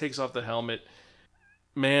minute he takes off the helmet,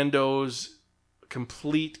 Mando's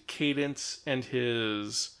complete cadence and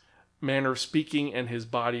his manner of speaking and his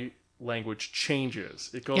body language changes.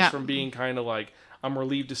 It goes from being kind of like, I'm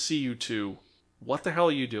relieved to see you, to, what the hell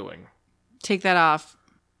are you doing? Take that off.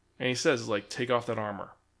 And he says, like, take off that armor.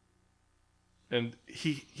 And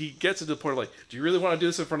he gets it to the point of like, do you really want to do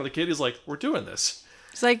this in front of the kid? He's like, we're doing this.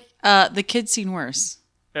 It's like, the kid's seen worse.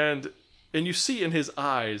 And you see in his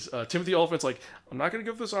eyes, Timothy Olyphant's like, I'm not going to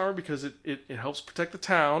give this armor because it helps protect the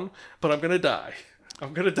town, but I'm going to die.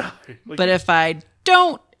 I'm going to die. Like, but if I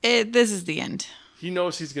don't, this is the end. He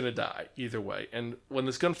knows he's going to die either way. And when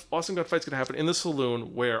this awesome gunfight's going to happen in the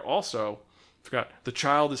saloon, where also, I forgot, the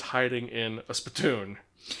child is hiding in a spittoon.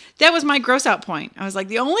 That was my gross out point. I was like,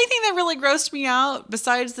 the only thing that really grossed me out,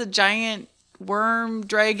 besides the giant worm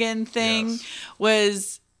dragon thing,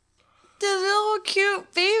 was the little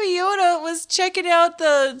cute baby Yoda was checking out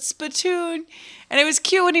the spittoon. And it was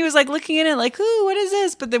cute when he was like looking in it like, ooh, what is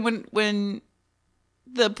this? But then when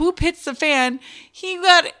the poop hits the fan, he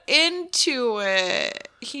got into it.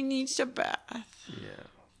 He needs a bath. Yeah.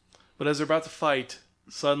 But as they're about to fight,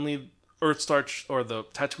 suddenly the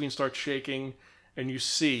Tatooine starts shaking, and you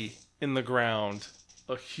see in the ground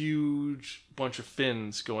a huge bunch of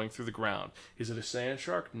fins going through the ground. Is it a sand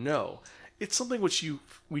shark? No. It's something which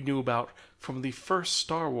we knew about from the first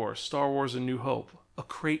Star Wars A New Hope, a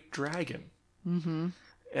krayt dragon. Mm-hmm.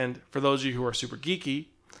 And for those of you who are super geeky,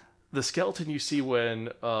 the skeleton you see when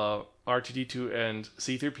R2-D2 and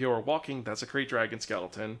C-3PO are walking, that's a krayt dragon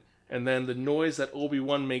skeleton. And then the noise that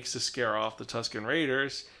Obi-Wan makes to scare off the Tusken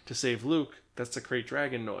Raiders to save Luke, that's the krayt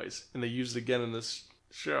dragon noise. And they use it again in this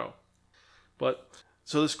show. But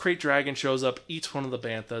so this krayt dragon shows up, eats one of the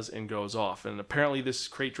banthas, and goes off. And apparently this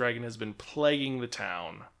krayt dragon has been plaguing the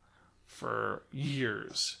town for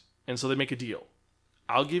years. And so they make a deal.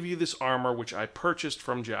 I'll give you this armor, which I purchased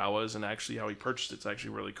from Jawas, and actually how he purchased it's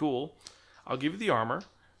actually really cool. I'll give you the armor,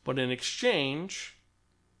 but in exchange,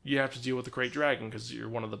 you have to deal with the krayt dragon because you're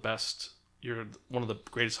one of the best, you're one of the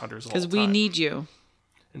greatest hunters of all time. Because we need you.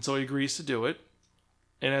 And so he agrees to do it.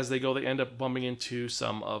 And as they go, they end up bumping into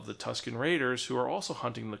some of the Tusken Raiders who are also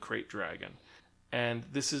hunting the krayt dragon. And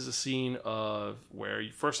this is a scene of where,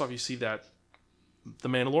 first off, you see that the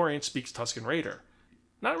Mandalorian speaks Tusken Raider.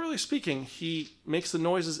 Not really speaking, he makes the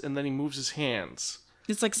noises and then he moves his hands.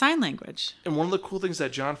 It's like sign language. And one of the cool things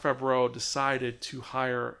that Jon Favreau decided to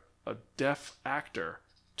hire a deaf actor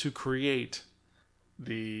to create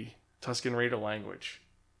the Tusken Raider language.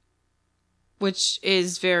 Which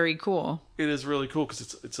is very cool. It is really cool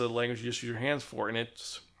because it's a language you just use your hands for, and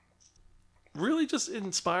it's really just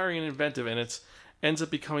inspiring and inventive, and it ends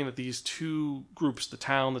up becoming that these two groups, the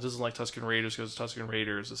town that doesn't like Tusken Raiders because the Tusken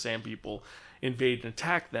Raiders, the Sand People, invade and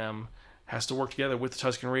attack them, has to work together with the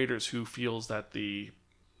Tusken Raiders, who feels that the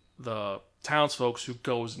townsfolk who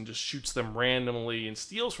goes and just shoots them randomly and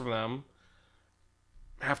steals from them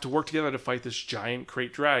have to work together to fight this giant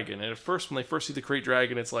krayt dragon. And at first, when they first see the krayt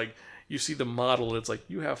dragon, it's like you see the model, and it's like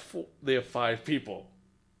they have 5 people.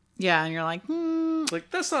 Yeah, and you're like, It's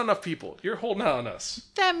like, that's not enough people. You're holding out on us.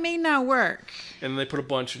 That may not work. And they put a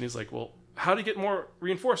bunch, and he's like, well, how do you get more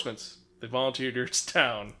reinforcements? They volunteered to its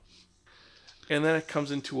town. And then it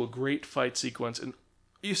comes into a great fight sequence, and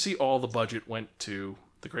you see all the budget went to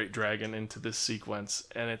the krayt dragon into this sequence,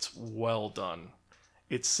 and it's well done.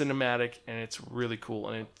 It's cinematic, and it's really cool,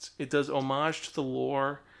 and it does homage to the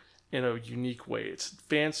lore, in a unique way. It's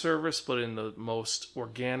fan service, but in the most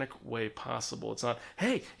organic way possible. It's not,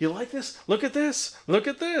 hey, you like this? Look at this. Look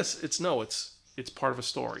at this. It's part of a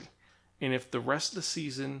story. And if the rest of the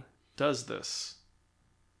season does this,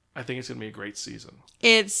 I think it's going to be a great season.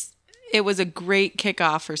 It was a great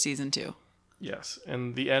kickoff for season 2. Yes.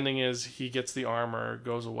 And the ending is he gets the armor,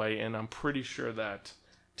 goes away, and I'm pretty sure that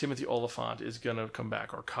Timothy Olyphant is going to come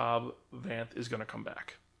back, or Cobb Vanth is going to come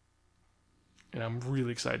back. And I'm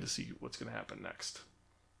really excited to see what's going to happen next.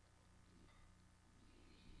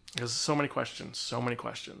 There's so many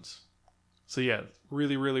questions. So yeah,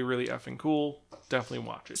 really, really, really effing cool. Definitely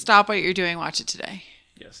watch it. Stop what you're doing. Watch it today.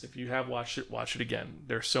 Yes, if you have watched it, watch it again.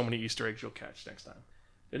 There's so many Easter eggs you'll catch next time.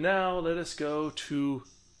 And now let us go to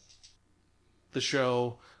the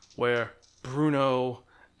show where Bruno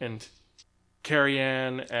and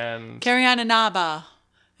Carrie-Anne and Naba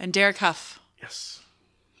and Derek Huff. Yes.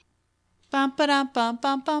 Bum ba dum bum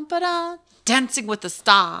bum bum ba da. Dancing with the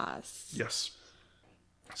Stars. Yes.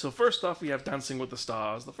 So first off, we have Dancing with the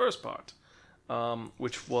Stars, the first part,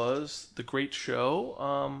 which was the great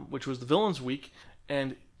show, which was the Villains Week,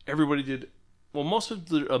 and everybody did, well, most of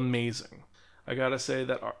them did amazing. I gotta say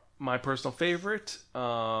that my personal favorite,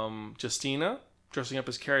 Justina, dressing up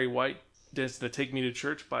as Carrie White, dancing to Take Me to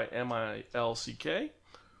Church by M.I.L.C.K.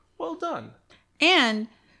 Well done. And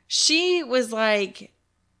she was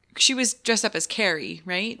dressed up as Carrie,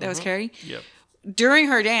 right? That was Carrie? Yep. During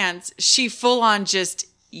her dance, she full on just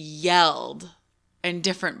yelled in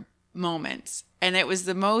different moments. And it was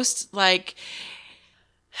the most if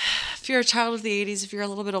you're a child of the 80s, if you're a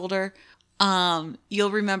little bit older,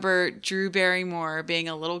 you'll remember Drew Barrymore being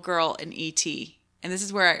a little girl in E.T. And this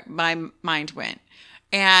is where my mind went.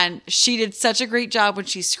 And she did such a great job when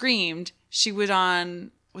she screamed. She went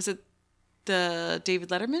on, was it the David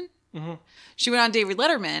Letterman? Mm-hmm. She went on David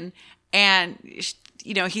Letterman, and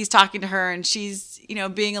he's talking to her, and she's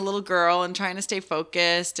being a little girl and trying to stay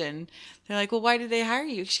focused. And they're like, "Well, why did they hire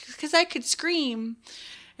you?" She goes, "Because I could scream."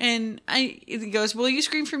 And he goes, "Will you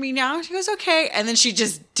scream for me now?" She goes, "Okay." And then she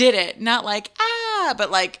just did it, not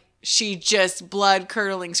but she just blood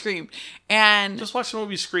curdling screamed. And just watch the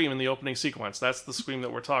movie Scream in the opening sequence. That's the scream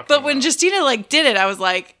that we're talking about. But when Justina did it, I was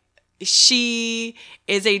like, she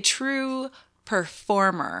is a true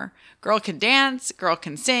performer. Girl can dance, girl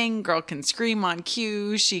can sing, girl can scream on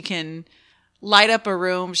cue. She can light up a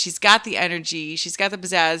room. She's got the energy. She's got the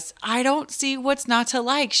pizzazz. I don't see what's not to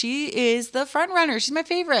like. She is the front runner. She's my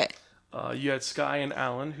favorite. You had Sky and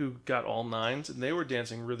Alan, who got all 9s, and they were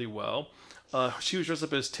dancing really well. She was dressed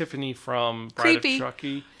up as Tiffany from Bride of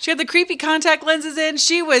Chucky. She had the creepy contact lenses in.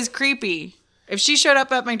 She was creepy. If she showed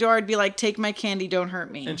up at my door, I'd be like, "Take my candy, don't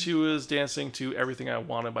hurt me." And she was dancing to Everything I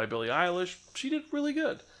Wanted by Billie Eilish. She did really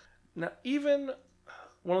good. Now, even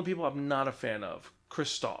one of the people I'm not a fan of,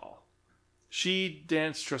 Crystal, she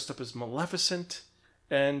danced dressed up as Maleficent,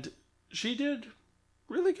 and she did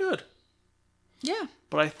really good. Yeah.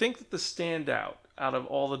 But I think that the standout out of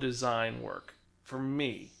all the design work, for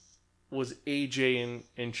me, was AJ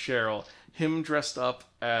and Cheryl. Him dressed up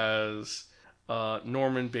as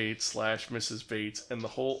Norman Bates / Mrs. Bates, and the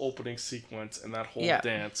whole opening sequence and that whole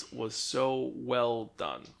dance was so well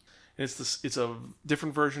done. And it's a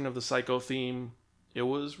different version of the Psycho theme. It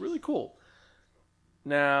was really cool.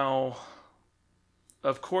 Now,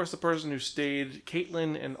 of course, the person who stayed,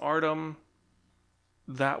 Caitlin and Artem,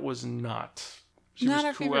 that was not. She not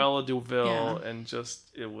was Cruella de Vil, and just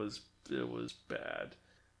it was bad.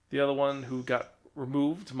 The other one who got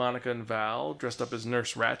removed, Monica and Val, dressed up as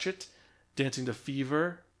Nurse Ratched, dancing to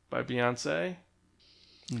Fever by Beyonce.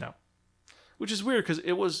 No. Which is weird, because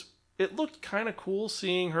it looked kind of cool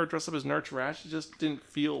seeing her dressed up as Nurse Ratched. It just didn't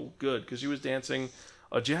feel good, because she was dancing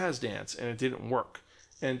a jazz dance, and it didn't work.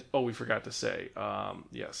 And, we forgot to say,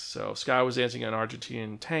 yes, so Sky was dancing an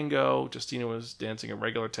Argentinian tango, Justina was dancing a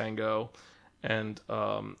regular tango, and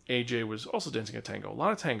AJ was also dancing a tango. A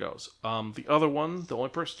lot of tangos. The other one, the only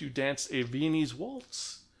person who danced a Viennese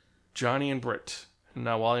waltz, Johnny and Britt.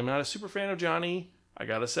 Now, while I'm not a super fan of Johnny, I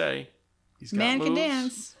gotta say, he's got Man moves. can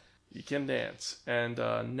dance. He can dance. And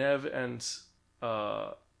Nev and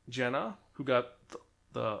Jenna, who got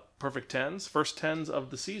the perfect 10s, first 10s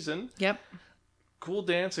of the season. Yep. Cool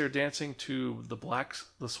dance. They were dancing to the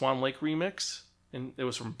Swan Lake remix, and it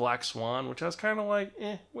was from Black Swan, which I was kind of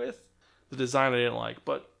with. The design I didn't like,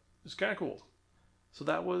 but it was kind of cool. So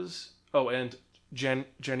that was... and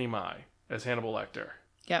Jenny Mai as Hannibal Lecter.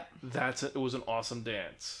 Yep. It was an awesome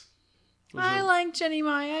dance. I like Jenny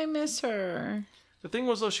Mai. I miss her. The thing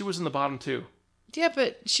was, though, she was in the bottom two. Yeah,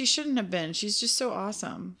 but she shouldn't have been. She's just so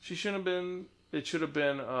awesome. She shouldn't have been... It should have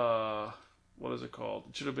been... what is it called?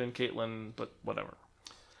 It should have been Caitlin, but whatever.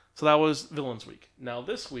 So that was Villains Week. Now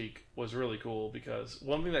this week was really cool because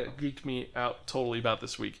one thing that geeked me out totally about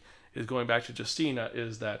this week is going back to Justina,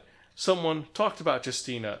 is that someone talked about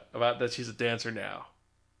Justina, about that she's a dancer now.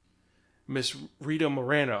 Miss Rita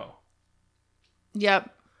Moreno.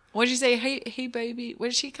 Yep. What did you say? Hey, baby. What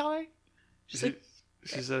did she call her? She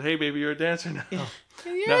said, "Hey, baby, you're a dancer now." Yeah.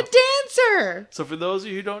 You're a dancer. So for those of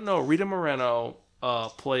you who don't know, Rita Moreno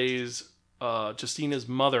plays Justina's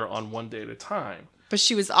mother on One Day at a Time. But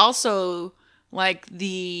she was also like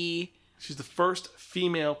She's the first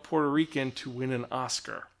female Puerto Rican to win an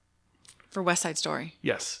Oscar. For West Side Story.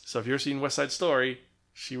 Yes. So if you've seen West Side Story,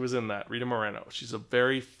 she was in that. Rita Moreno. She's a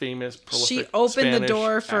very famous, prolific She opened Spanish the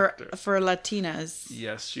door for actor. Latinas.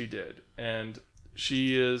 Yes, she did. And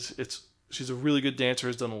she's a really good dancer,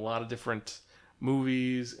 has done a lot of different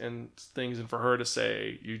movies and things, and for her to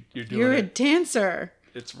say you're a dancer.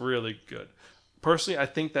 It's really good. Personally, I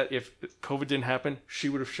think that if COVID didn't happen, she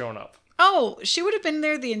would have shown up. Oh, she would have been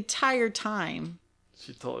there the entire time.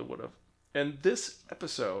 She totally would have. And this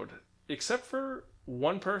episode, except for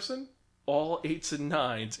one person, all 8s and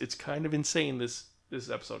 9s, it's kind of insane, this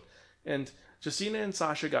episode. And Justina and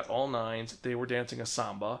Sasha got all 9s. They were dancing a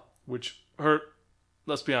samba, which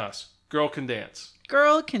let's be honest, girl can dance.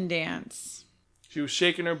 Girl can dance. She was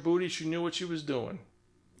shaking her booty. She knew what she was doing.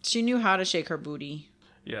 She knew how to shake her booty.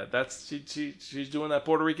 Yeah, she's doing that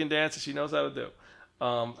Puerto Rican dance that she knows how to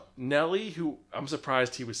do. Nelly, who I'm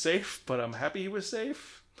surprised he was safe, but I'm happy he was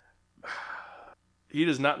safe. He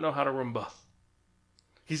does not know how to rumba.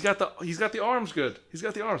 He's got the arms good. He's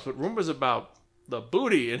got the arms, but rumba's about the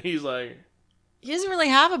booty, and he's like, he doesn't really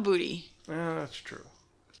have a booty. That's true.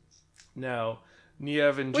 Now,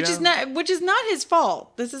 Niev and which is not his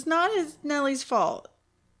fault. This is not Nelly's fault.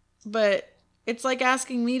 But it's like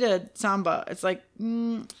asking me to samba. It's like,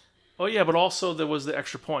 Oh yeah, but also there was the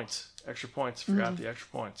extra points. Forgot the extra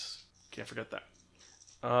points. Can't forget that.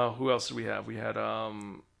 Who else did we have? We had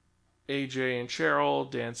AJ and Cheryl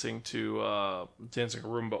dancing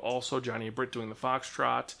Roomba. Also, Johnny and Britt doing the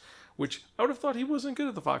foxtrot, which I would have thought he wasn't good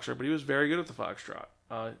at the foxtrot, but he was very good at the foxtrot.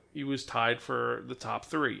 He was tied for the top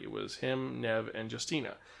 3. It was him, Nev, and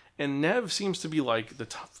Justina. And Nev seems to be like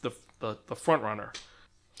the front runner.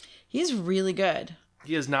 He's really good.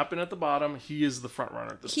 He has not been at the bottom. He is the front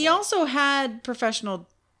runner at this point. He also had professional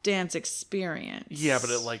dance experience. Yeah, but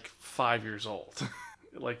at like 5 years old.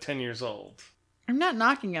 Like 10 years old. I'm not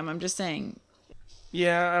knocking him. I'm just saying.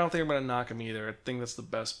 Yeah, I don't think I'm going to knock him either. I think that's the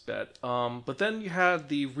best bet. But then you had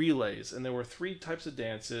the relays, and there were 3 types of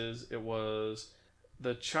dances. It was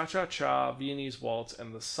the cha-cha-cha, Viennese waltz,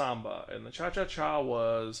 and the samba. And the cha-cha-cha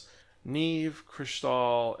was Neve,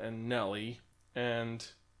 Kristal, and Nelly. And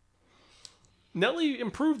Nelly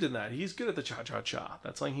improved in that. He's good at the cha-cha-cha.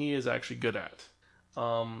 That's something he is actually good at.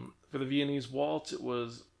 For the Viennese waltz, it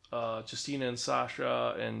was Justina and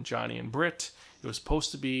Sasha and Johnny and Britt. It was supposed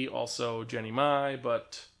to be also Jenny Mai,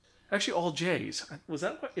 but actually all J's.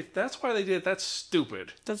 If that's why they did it, that's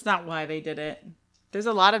stupid. That's not why they did it. There's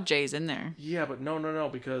a lot of J's in there. Yeah, but no,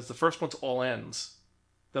 because the first one's all N's,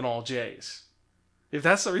 then all J's. If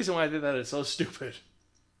that's the reason why I did that, it's so stupid.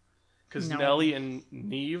 Because Nelly and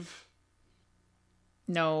Neve?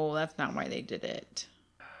 No, that's not why they did it.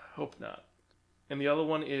 Hope not. And the other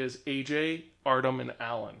one is AJ, Artem, and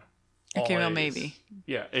Alan. Okay, well, maybe.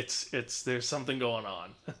 Yeah, there's something going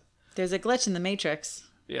on. There's a glitch in the Matrix.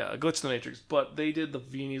 Yeah, a glitch in the Matrix. But they did the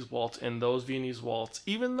Viennese waltz, and those Viennese waltz,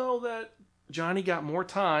 even though that Johnny got more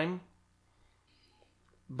time,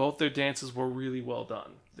 both their dances were really well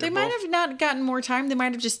done. They might have not gotten more time. They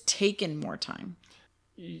might have just taken more time.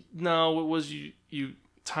 No, it was you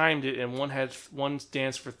timed it, and one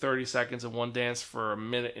dance for 30 seconds and one dance for 1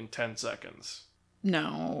 minute and 10 seconds.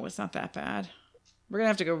 No, it's not that bad. We're gonna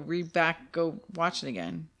have to go watch it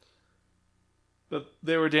again. But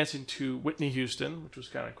they were dancing to Whitney Houston, which was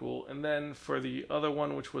kind of cool. And then for the other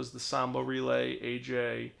one, which was the Samba Relay,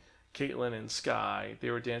 AJ, Caitlin, and Sky,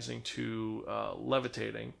 they were dancing to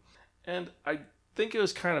Levitating. And I think it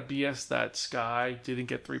was kind of BS that Sky didn't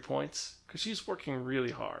get 3 points, because she's working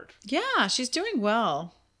really hard. Yeah, she's doing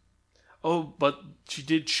well. Oh, but she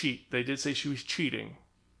did cheat. They did say she was cheating,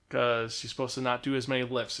 because she's supposed to not do as many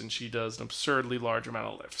lifts, and she does an absurdly large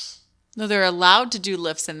amount of lifts. No, they're allowed to do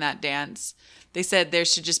lifts in that dance. They said there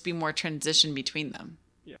should just be more transition between them.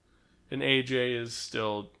 Yeah. And AJ is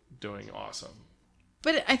still doing awesome.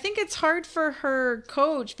 But I think it's hard for her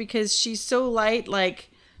coach because she's so light, like,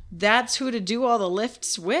 that's who to do all the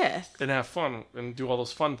lifts with. And have fun and do all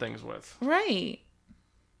those fun things with. Right.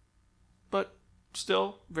 But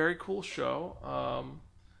still, very cool show.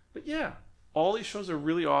 But yeah, all these shows are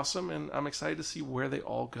really awesome, and I'm excited to see where they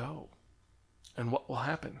all go. and what will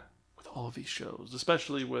happen with all of these shows,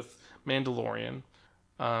 especially with Mandalorian.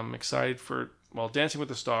 I'm excited for, Dancing with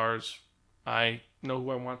the Stars. I know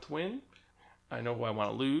who I want to win. I know who I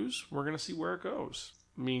want to lose. We're going to see where it goes.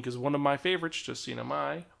 I mean, because one of my favorites, Justina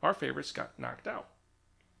Mai, our favorites, got knocked out.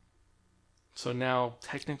 So now,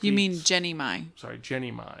 technically... You mean Jenny Mai. Sorry,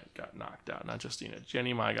 Jenny Mai got knocked out, not Justina.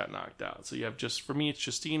 Jenny Mai got knocked out. So you have for me, it's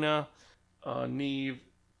Justina, Neve,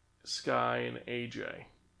 Sky, and AJ.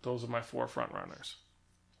 Those are my 4 front runners.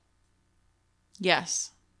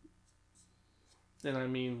 Yes. And I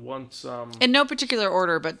mean, once... in no particular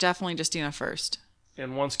order, but definitely Justina first.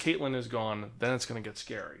 And once Caitlyn is gone, then it's going to get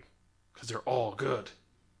scary. Because they're all good.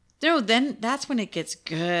 No, then that's when it gets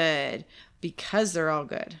good. Because they're all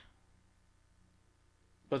good.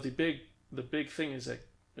 But the big thing is that,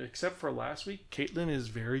 except for last week, Caitlyn is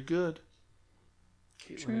very good.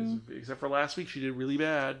 Except for last week, she did really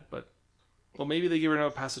bad. But, maybe they give her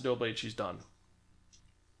another Paso Doble and she's done.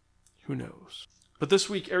 Who knows? But this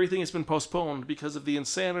week, everything has been postponed because of the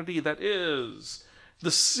insanity that is the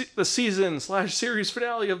season/series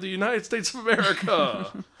finale of the United States of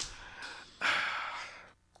America.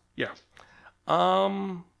 Yeah.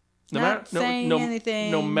 No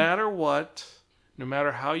matter what, no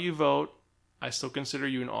matter how you vote, I still consider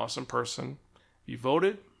you an awesome person. If you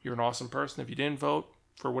voted, you're an awesome person. If you didn't vote,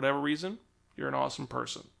 for whatever reason, you're an awesome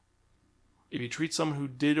person. If you treat someone who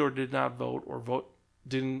did or did not vote, or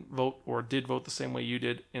didn't vote or did vote the same way you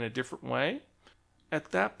did in a different way,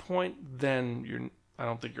 at that point, then I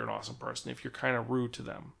don't think you're an awesome person if you're kind of rude to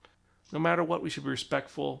them. No matter what, we should be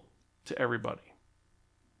respectful to everybody.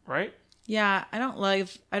 Right? Yeah, I don't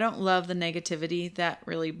love the negativity. That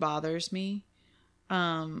really bothers me.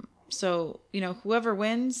 So, whoever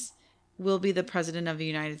wins will be the president of the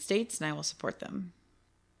United States, and I will support them.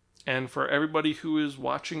 And for everybody who is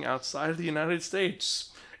watching outside of the United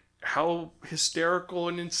States, how hysterical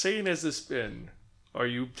and insane has this been? Are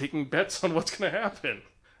you taking bets on what's going to happen?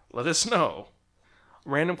 Let us know.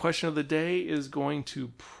 Random question of the day is going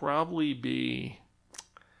to probably be...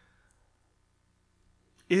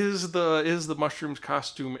 Is the mushrooms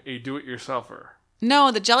costume a do-it-yourselfer?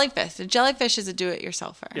 No, the jellyfish. The jellyfish is a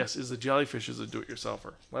do-it-yourselfer. Yes, is the jellyfish a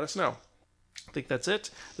do-it-yourselfer? Let us know. I think that's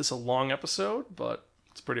it. This is a long episode, but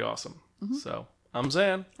it's pretty awesome. Mm-hmm. So, I'm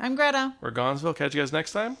Zan. I'm Greta. We're Gonzville. Catch you guys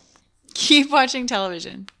next time. Keep watching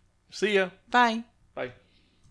television. See ya. Bye. Bye.